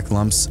fuzzy back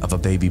lumps of a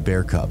baby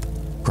bear cub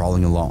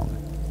crawling along.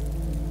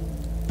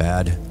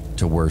 Bad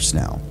to worse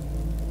now.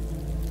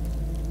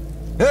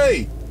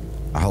 "Hey!"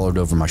 I hollered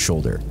over my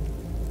shoulder.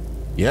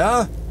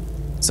 "Yeah?"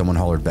 Someone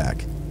hollered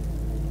back.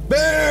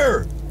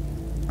 "Bear!"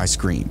 I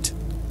screamed.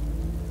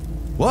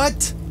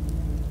 "What?"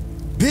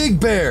 "Big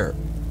bear!"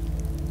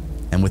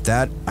 And with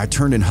that, I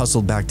turned and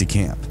hustled back to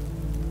camp.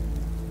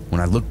 When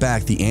I looked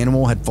back, the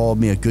animal had followed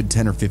me a good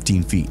 10 or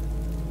 15 feet.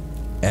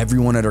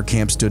 Everyone at our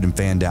camp stood and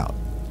fanned out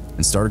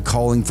and started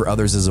calling for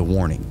others as a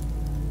warning.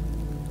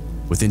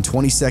 Within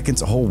 20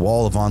 seconds, a whole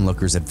wall of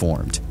onlookers had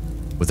formed,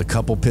 with a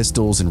couple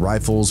pistols and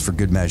rifles for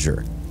good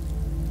measure.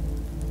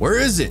 "Where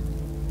is it?"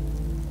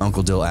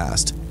 Uncle Dill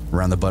asked,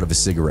 around the butt of a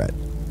cigarette.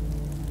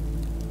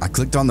 I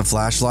clicked on the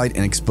flashlight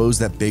and exposed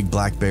that big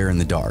black bear in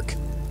the dark.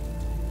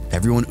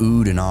 Everyone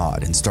oohed and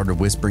awed and started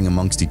whispering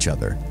amongst each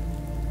other.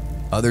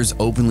 Others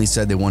openly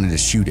said they wanted to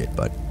shoot it,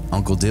 but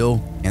Uncle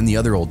Dill and the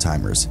other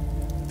old-timers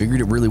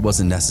figured it really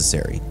wasn't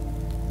necessary.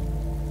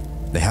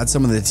 They had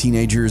some of the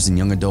teenagers and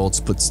young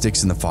adults put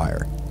sticks in the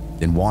fire,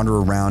 then wander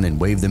around and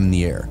wave them in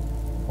the air,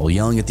 while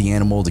yelling at the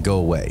animal to go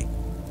away.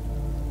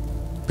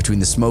 Between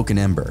the smoke and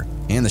ember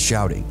and the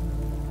shouting,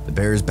 the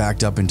bears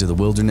backed up into the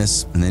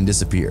wilderness and then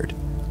disappeared.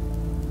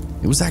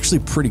 It was actually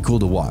pretty cool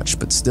to watch,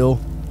 but still,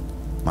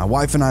 my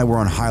wife and I were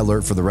on high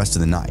alert for the rest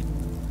of the night,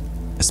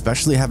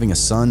 especially having a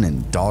son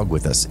and dog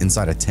with us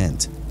inside a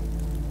tent.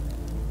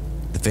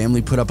 The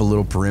family put up a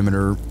little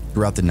perimeter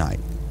throughout the night,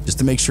 just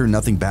to make sure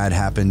nothing bad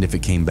happened if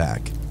it came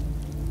back.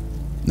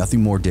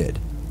 Nothing more did,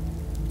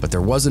 but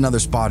there was another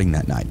spotting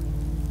that night,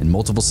 and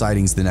multiple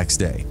sightings the next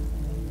day.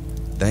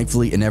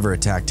 Thankfully, it never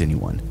attacked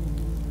anyone,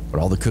 but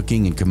all the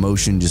cooking and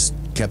commotion just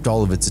kept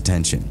all of its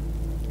attention.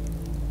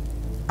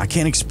 I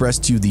can't express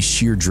to you the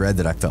sheer dread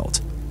that I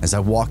felt as I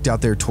walked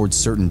out there towards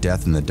certain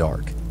death in the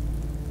dark.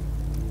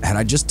 Had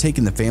I just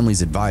taken the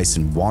family's advice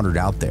and wandered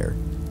out there,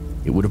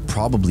 it would have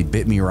probably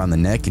bit me around the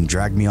neck and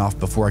dragged me off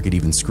before I could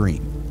even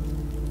scream.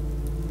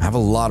 I have a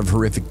lot of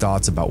horrific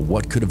thoughts about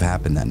what could have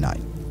happened that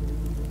night.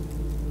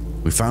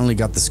 We finally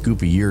got the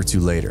scoop a year or two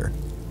later.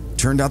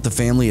 Turned out the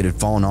family it had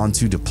fallen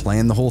onto to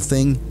plan the whole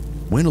thing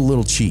went a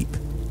little cheap.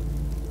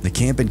 The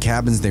camp and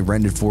cabins they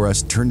rented for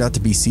us turned out to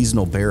be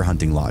seasonal bear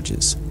hunting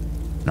lodges,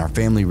 and our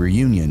family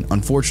reunion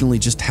unfortunately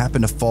just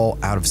happened to fall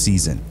out of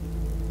season.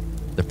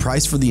 The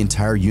price for the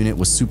entire unit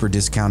was super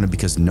discounted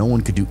because no one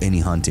could do any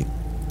hunting.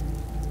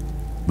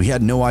 We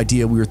had no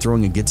idea we were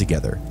throwing a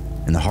get-together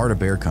in the heart of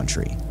bear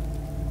country.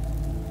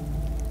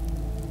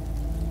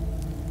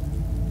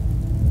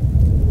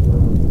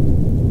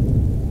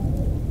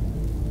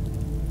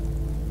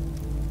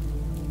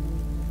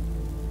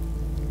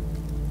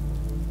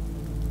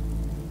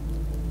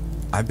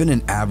 I've been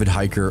an avid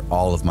hiker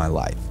all of my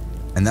life,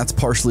 and that's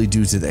partially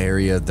due to the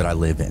area that I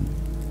live in.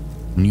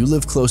 When you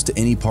live close to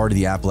any part of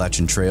the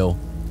Appalachian Trail,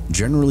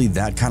 generally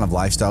that kind of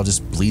lifestyle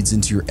just bleeds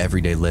into your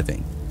everyday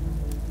living.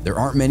 There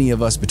aren't many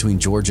of us between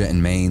Georgia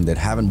and Maine that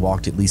haven't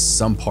walked at least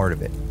some part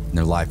of it in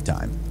their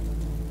lifetime.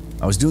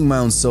 I was doing my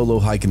own solo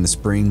hike in the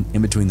spring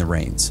in between the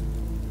rains,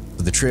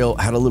 so the trail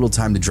had a little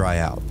time to dry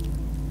out.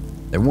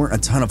 There weren't a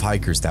ton of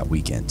hikers that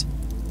weekend,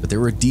 but there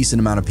were a decent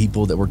amount of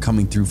people that were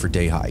coming through for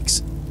day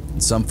hikes,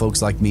 and some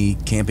folks like me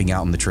camping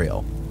out on the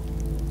trail.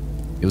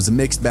 It was a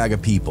mixed bag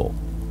of people,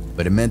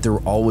 but it meant there were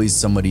always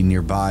somebody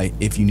nearby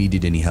if you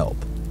needed any help.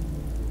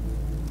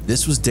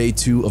 This was day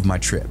 2 of my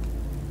trip,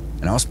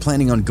 and I was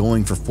planning on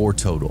going for 4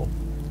 total,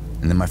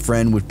 and then my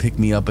friend would pick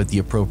me up at the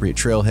appropriate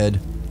trailhead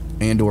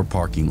and/or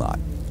parking lot.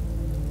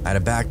 I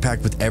had a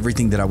backpack with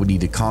everything that I would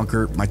need to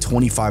conquer my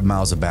 25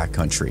 miles of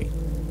backcountry.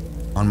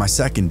 On my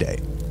second day,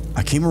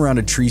 I came around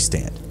a tree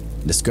stand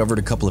and discovered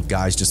a couple of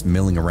guys just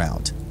milling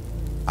around.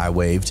 I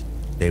waved,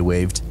 they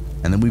waved,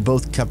 and then we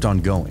both kept on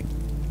going.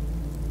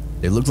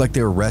 They looked like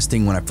they were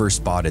resting when I first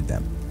spotted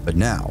them, but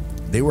now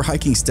they were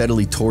hiking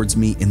steadily towards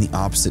me in the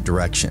opposite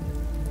direction.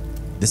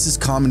 This is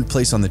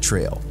commonplace on the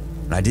trail,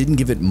 and I didn't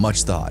give it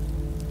much thought.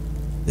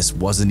 This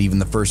wasn't even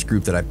the first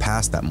group that I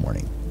passed that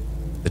morning.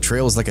 The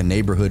trail is like a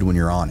neighborhood when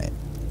you're on it.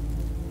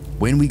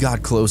 When we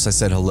got close, I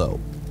said hello,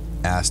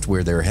 asked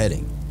where they were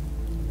heading.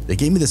 They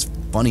gave me this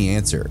funny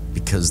answer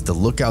because the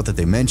lookout that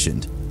they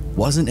mentioned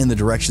wasn't in the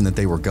direction that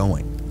they were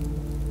going.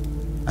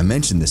 I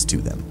mentioned this to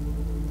them.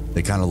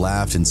 They kind of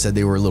laughed and said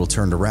they were a little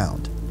turned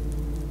around.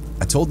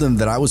 I told them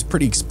that I was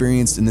pretty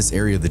experienced in this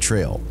area of the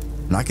trail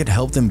and I could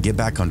help them get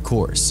back on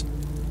course,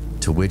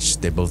 to which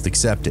they both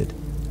accepted.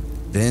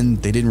 Then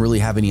they didn't really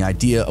have any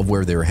idea of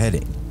where they were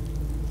heading.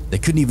 They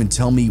couldn't even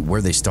tell me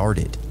where they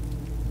started.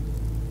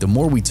 The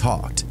more we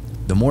talked,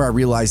 the more I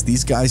realized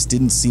these guys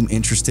didn't seem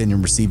interested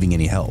in receiving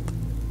any help.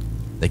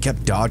 They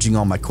kept dodging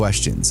all my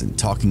questions and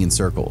talking in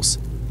circles.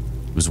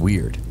 It was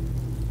weird.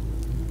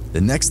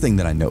 The next thing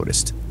that I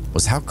noticed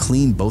was how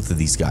clean both of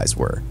these guys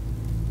were.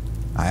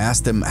 I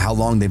asked them how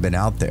long they'd been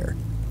out there,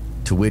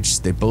 to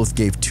which they both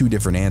gave 2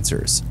 different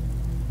answers.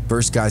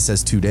 First guy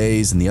says 2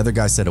 days and the other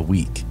guy said a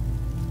week.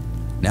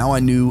 Now I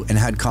knew and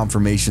had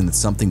confirmation that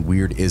something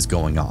weird is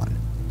going on.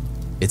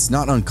 It's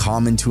not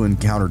uncommon to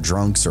encounter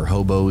drunks or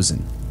hobos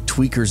and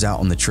tweakers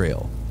out on the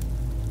trail.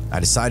 I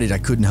decided I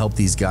couldn't help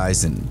these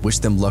guys and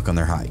wished them luck on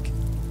their hike.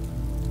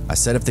 I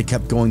said if they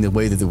kept going the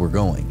way that they were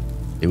going,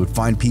 they would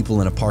find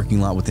people in a parking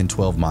lot within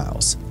 12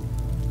 miles.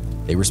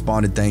 They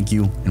responded thank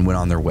you and went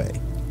on their way.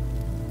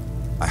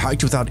 I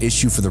hiked without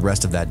issue for the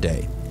rest of that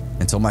day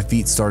until my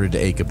feet started to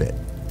ache a bit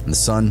and the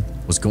sun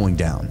was going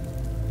down.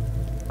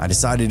 I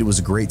decided it was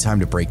a great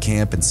time to break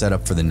camp and set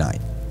up for the night.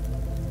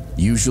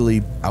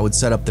 Usually, I would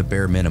set up the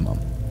bare minimum,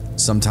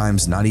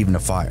 sometimes not even a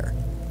fire,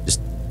 just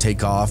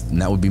take off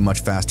and that would be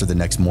much faster the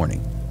next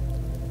morning.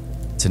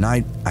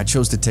 Tonight, I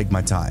chose to take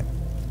my time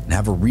and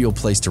have a real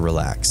place to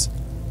relax.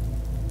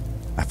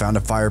 I found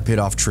a fire pit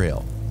off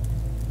trail,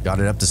 got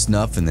it up to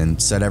snuff, and then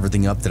set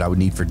everything up that I would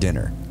need for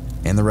dinner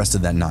and the rest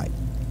of that night.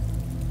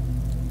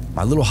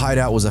 My little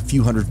hideout was a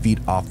few hundred feet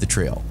off the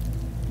trail,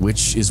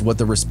 which is what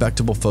the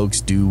respectable folks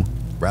do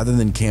rather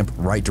than camp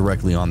right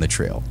directly on the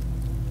trail.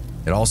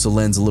 It also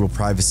lends a little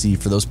privacy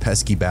for those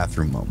pesky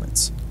bathroom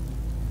moments.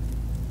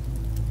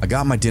 I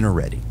got my dinner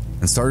ready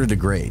and started to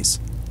graze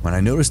when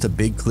I noticed a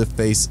big cliff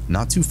face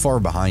not too far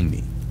behind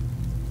me.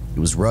 It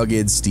was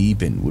rugged,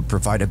 steep, and would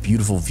provide a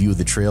beautiful view of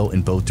the trail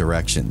in both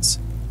directions.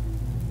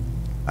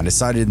 I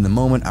decided in the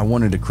moment I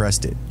wanted to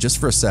crest it, just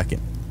for a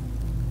second,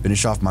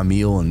 finish off my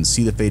meal and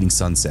see the fading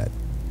sunset.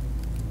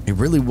 It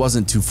really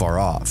wasn't too far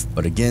off,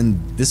 but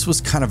again, this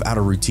was kind of out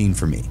of routine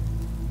for me.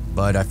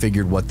 But I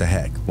figured, what the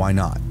heck, why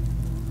not?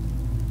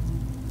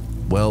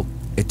 Well,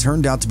 it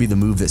turned out to be the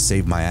move that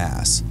saved my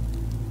ass.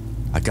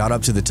 I got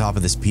up to the top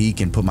of this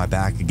peak and put my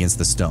back against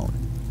the stone,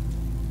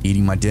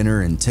 eating my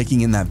dinner and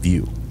taking in that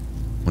view,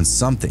 when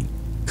something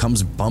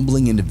comes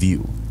bumbling into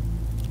view.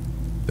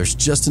 There's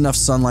just enough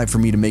sunlight for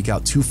me to make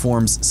out two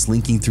forms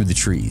slinking through the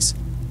trees,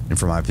 and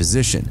from my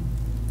position,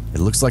 it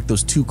looks like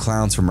those two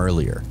clowns from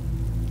earlier.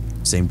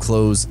 Same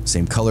clothes,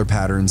 same color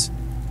patterns.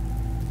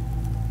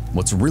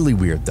 What's really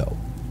weird though,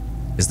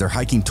 is they're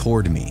hiking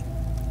toward me,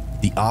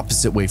 the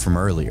opposite way from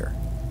earlier,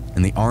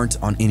 and they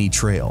aren't on any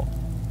trail.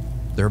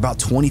 They're about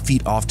 20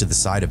 feet off to the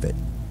side of it,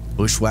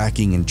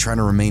 bushwhacking and trying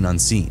to remain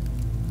unseen.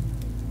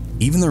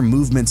 Even their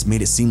movements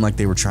made it seem like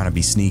they were trying to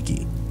be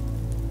sneaky.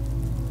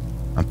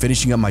 I'm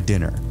finishing up my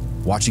dinner,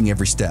 watching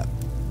every step,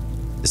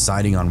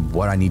 deciding on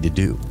what I need to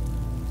do.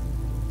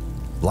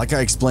 Like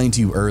I explained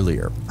to you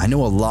earlier, I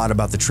know a lot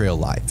about the trail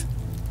life.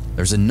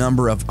 There's a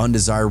number of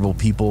undesirable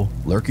people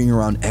lurking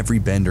around every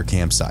bend or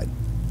campsite.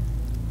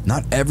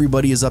 Not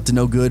everybody is up to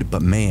no good,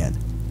 but man,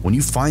 when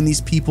you find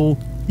these people,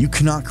 you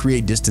cannot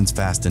create distance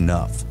fast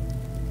enough.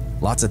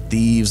 Lots of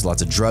thieves,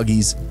 lots of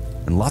druggies,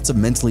 and lots of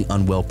mentally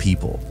unwell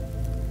people.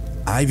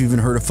 I've even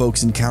heard of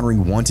folks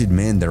encountering wanted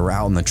men that are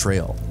out on the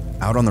trail,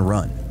 out on the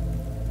run.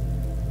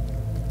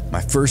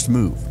 My first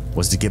move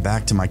was to get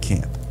back to my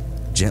camp,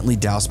 gently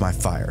douse my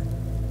fire,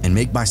 and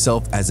make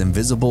myself as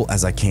invisible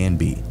as I can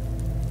be.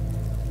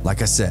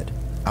 Like I said,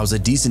 I was a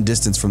decent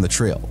distance from the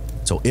trail,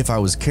 so if I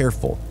was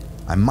careful,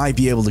 I might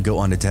be able to go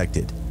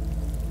undetected.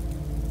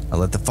 I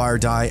let the fire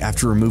die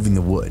after removing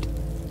the wood,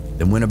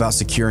 then went about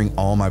securing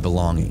all my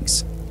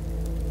belongings.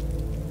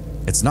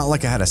 It's not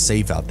like I had a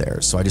safe out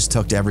there, so I just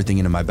tucked everything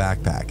into my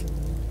backpack,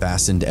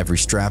 fastened every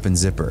strap and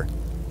zipper,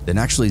 then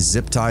actually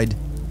zip-tied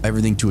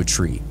everything to a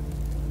tree.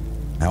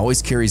 I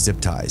always carry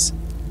zip ties.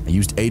 I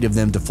used 8 of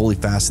them to fully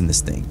fasten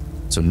this thing,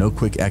 so no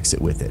quick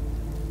exit with it.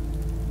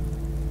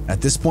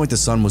 At this point, the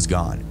sun was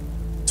gone.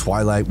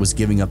 Twilight was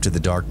giving up to the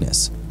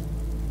darkness.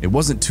 It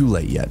wasn't too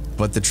late yet,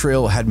 but the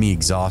trail had me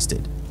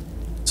exhausted,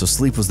 so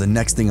sleep was the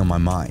next thing on my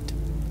mind.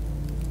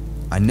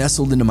 I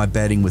nestled into my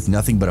bedding with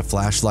nothing but a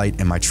flashlight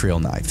and my trail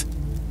knife,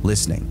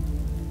 listening,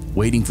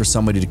 waiting for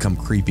somebody to come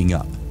creeping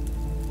up.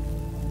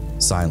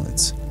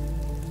 Silence.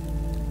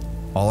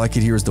 All I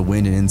could hear was the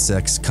wind and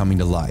insects coming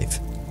to life.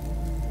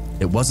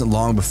 It wasn't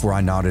long before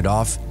I nodded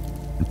off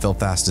and fell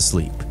fast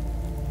asleep.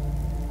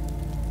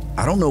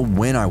 I don't know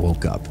when I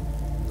woke up,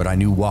 but I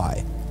knew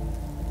why.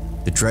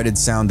 The dreaded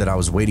sound that I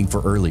was waiting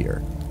for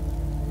earlier.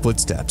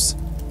 Footsteps,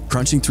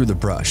 crunching through the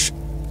brush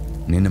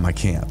and into my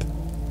camp.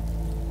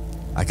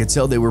 I could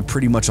tell they were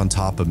pretty much on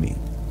top of me,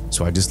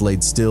 so I just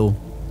laid still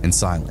and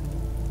silent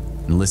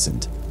and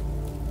listened.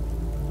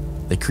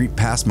 They creeped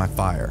past my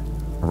fire,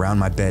 around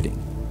my bedding,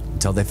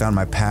 until they found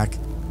my pack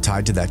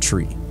tied to that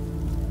tree.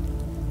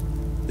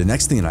 The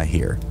next thing I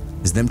hear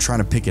is them trying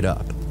to pick it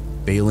up,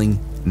 bailing,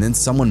 and then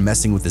someone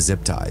messing with the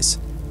zip ties.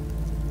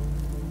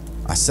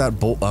 I sat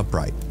bolt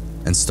upright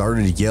and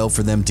started to yell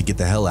for them to get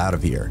the hell out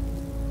of here.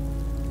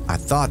 I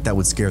thought that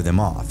would scare them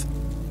off,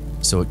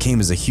 so it came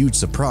as a huge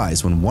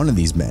surprise when one of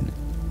these men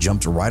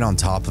jumped right on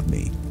top of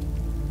me.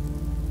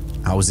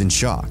 I was in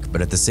shock,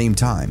 but at the same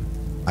time,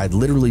 I had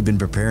literally been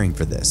preparing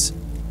for this.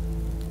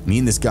 Me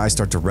and this guy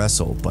start to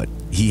wrestle, but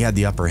he had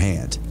the upper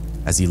hand,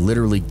 as he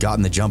literally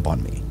gotten the jump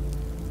on me.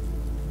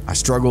 I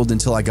struggled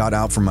until I got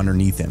out from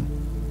underneath him,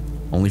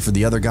 only for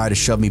the other guy to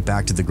shove me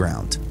back to the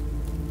ground.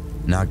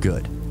 Not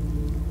good,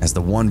 as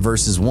the 1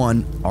 versus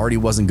 1 already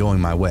wasn't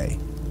going my way.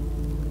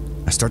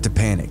 I start to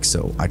panic,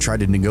 so I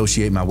tried to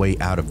negotiate my way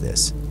out of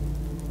this.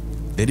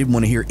 They didn't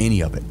want to hear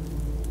any of it,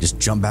 just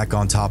jump back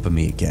on top of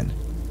me again.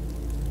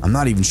 I'm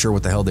not even sure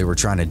what the hell they were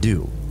trying to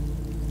do.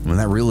 When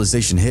that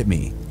realization hit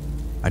me,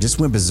 I just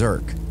went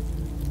berserk.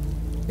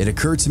 It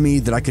occurred to me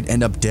that I could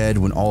end up dead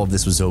when all of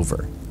this was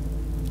over.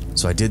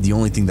 So I did the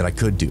only thing that I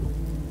could do.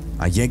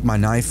 I yanked my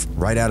knife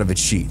right out of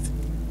its sheath,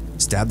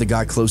 stabbed the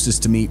guy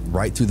closest to me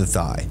right through the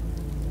thigh.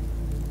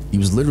 He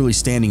was literally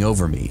standing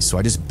over me, so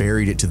I just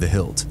buried it to the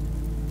hilt.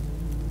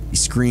 He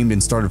screamed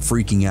and started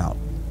freaking out,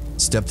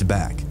 stepped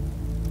back.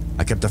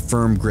 I kept a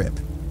firm grip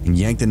and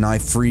yanked the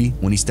knife free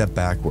when he stepped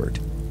backward.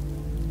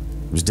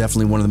 It was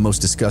definitely one of the most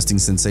disgusting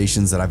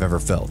sensations that I've ever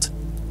felt.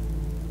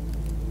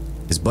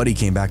 His buddy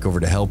came back over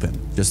to help him,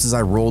 just as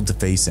I rolled to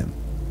face him.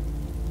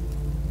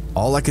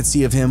 All I could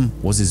see of him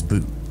was his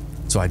boot,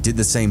 So I did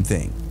the same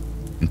thing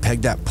and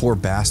pegged that poor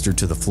bastard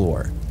to the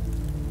floor.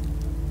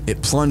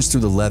 It plunged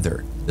through the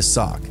leather, the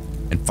sock,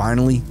 and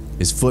finally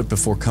his foot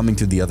before coming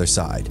to the other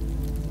side.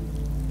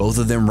 Both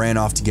of them ran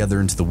off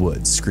together into the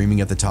woods, screaming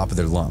at the top of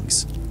their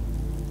lungs.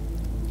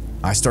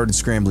 I started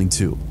scrambling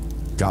too,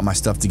 got my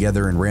stuff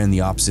together and ran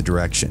the opposite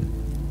direction.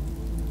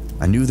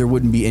 I knew there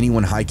wouldn't be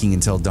anyone hiking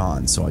until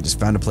dawn, so I just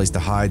found a place to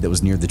hide that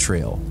was near the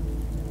trail.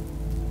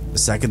 The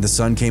second the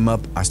sun came up,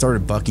 I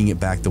started bucking it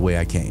back the way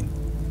I came,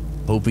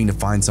 hoping to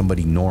find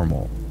somebody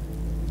normal.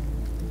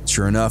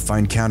 Sure enough, I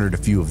encountered a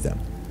few of them,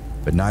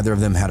 but neither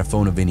of them had a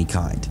phone of any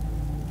kind.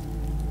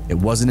 It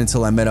wasn't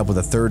until I met up with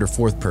a third or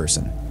fourth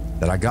person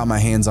that I got my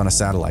hands on a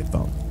satellite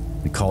phone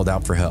and called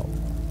out for help.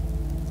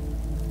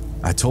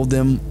 I told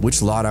them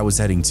which lot I was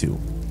heading to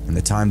and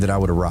the time that I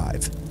would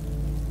arrive.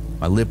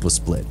 My lip was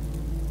split,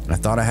 and I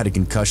thought I had a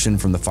concussion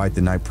from the fight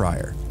the night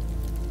prior.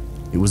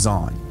 It was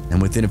on,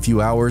 and within a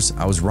few hours,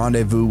 I was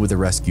rendezvoused with a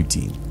rescue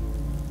team.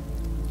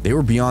 They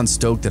were beyond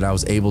stoked that I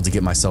was able to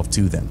get myself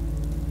to them.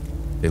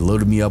 They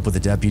loaded me up with the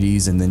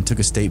deputies and then took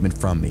a statement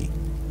from me.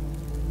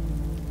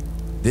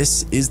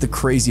 This is the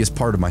craziest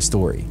part of my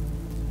story.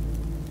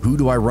 Who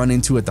do I run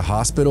into at the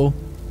hospital?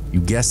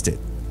 You guessed it,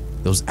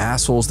 those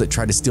assholes that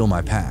tried to steal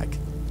my pack.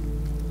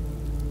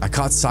 I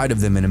caught sight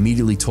of them and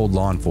immediately told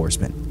law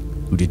enforcement,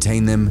 who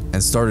detained them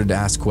and started to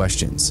ask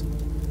questions.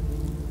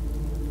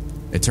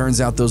 It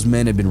turns out those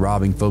men had been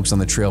robbing folks on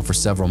the trail for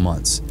several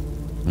months,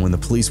 and when the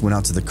police went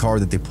out to the car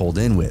that they pulled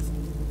in with,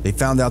 they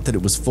found out that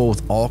it was full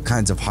with all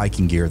kinds of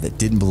hiking gear that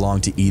didn't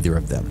belong to either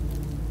of them.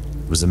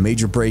 It was a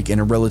major break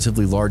and a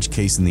relatively large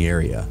case in the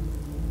area.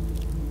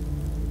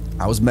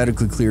 I was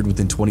medically cleared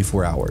within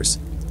 24 hours,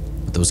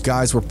 but those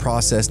guys were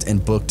processed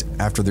and booked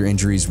after their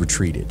injuries were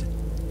treated.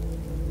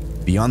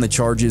 Beyond the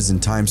charges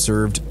and time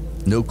served,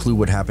 no clue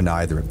what happened to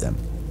either of them.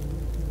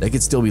 They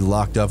could still be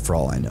locked up for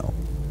all I know.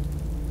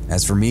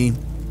 As for me,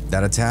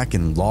 that attack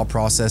and law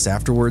process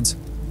afterwards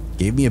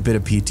gave me a bit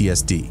of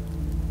PTSD.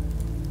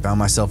 Found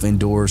myself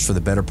indoors for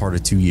the better part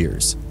of 2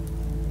 years.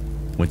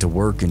 Went to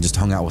work and just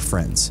hung out with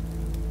friends,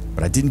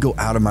 but I didn't go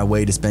out of my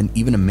way to spend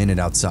even a minute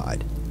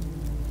outside.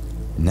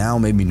 It now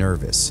made me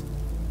nervous.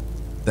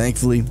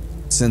 Thankfully,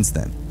 since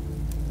then,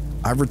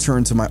 I've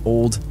returned to my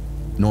old,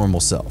 normal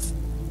self.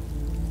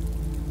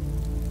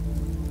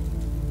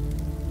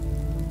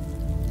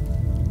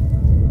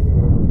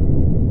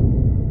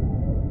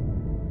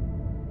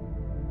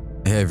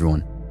 Hey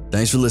everyone,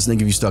 thanks for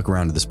listening if you stuck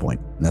around to this point.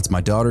 And that's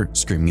my daughter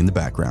screaming in the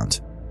background.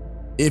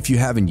 If you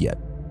haven't yet,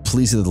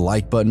 please hit the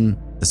like button,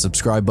 the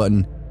subscribe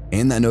button,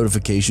 and that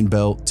notification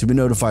bell to be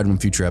notified when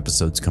future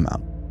episodes come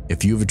out.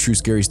 If you have a true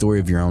scary story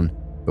of your own,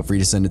 feel free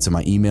to send it to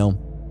my email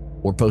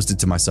or post it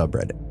to my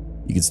subreddit.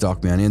 You can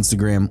stalk me on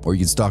Instagram or you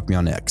can stalk me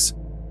on X.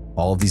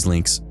 All of these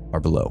links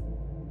are below.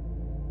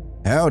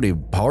 Howdy,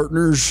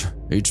 partners.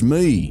 It's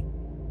me,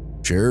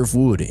 Sheriff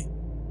Woody.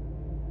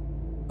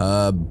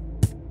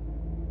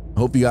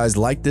 Hope you guys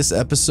liked this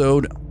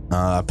episode.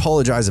 I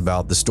apologize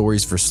about the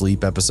Stories for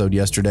Sleep episode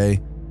yesterday.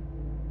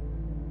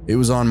 It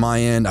was on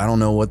my end. I don't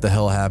know what the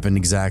hell happened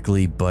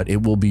exactly, but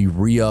it will be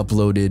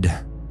re-uploaded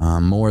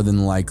more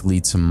than likely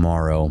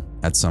tomorrow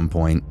at some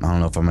point. I don't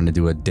know if I'm going to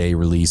do a day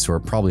release or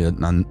probably a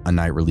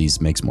night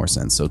release makes more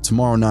sense. So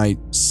tomorrow night,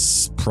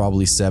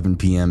 probably 7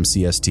 p.m.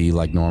 CST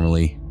like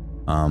normally,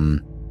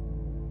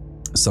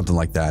 something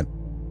like that.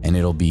 And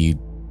it'll be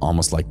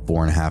almost like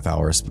 4.5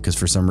 hours because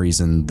for some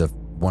reason the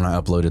one I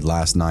uploaded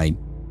last night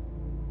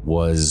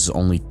was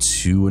only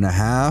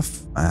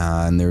 2.5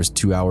 and there's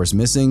 2 hours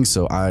missing.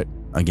 So I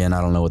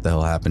don't know what the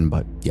hell happened,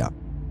 but yeah,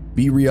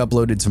 be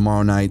re-uploaded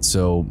tomorrow night.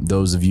 So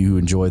those of you who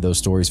enjoy those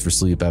Stories for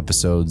Sleep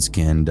episodes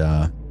can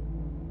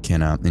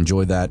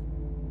enjoy that.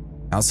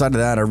 Outside of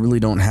that, I really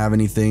don't have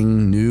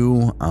anything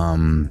new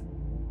or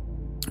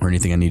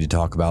anything I need to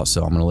talk about.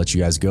 So I'm going to let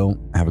you guys go.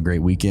 Have a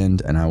great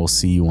weekend and I will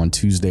see you on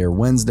Tuesday or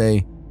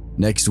Wednesday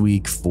next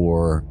week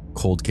for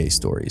cold case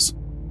stories.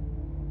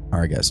 All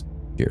right, guys.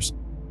 Cheers.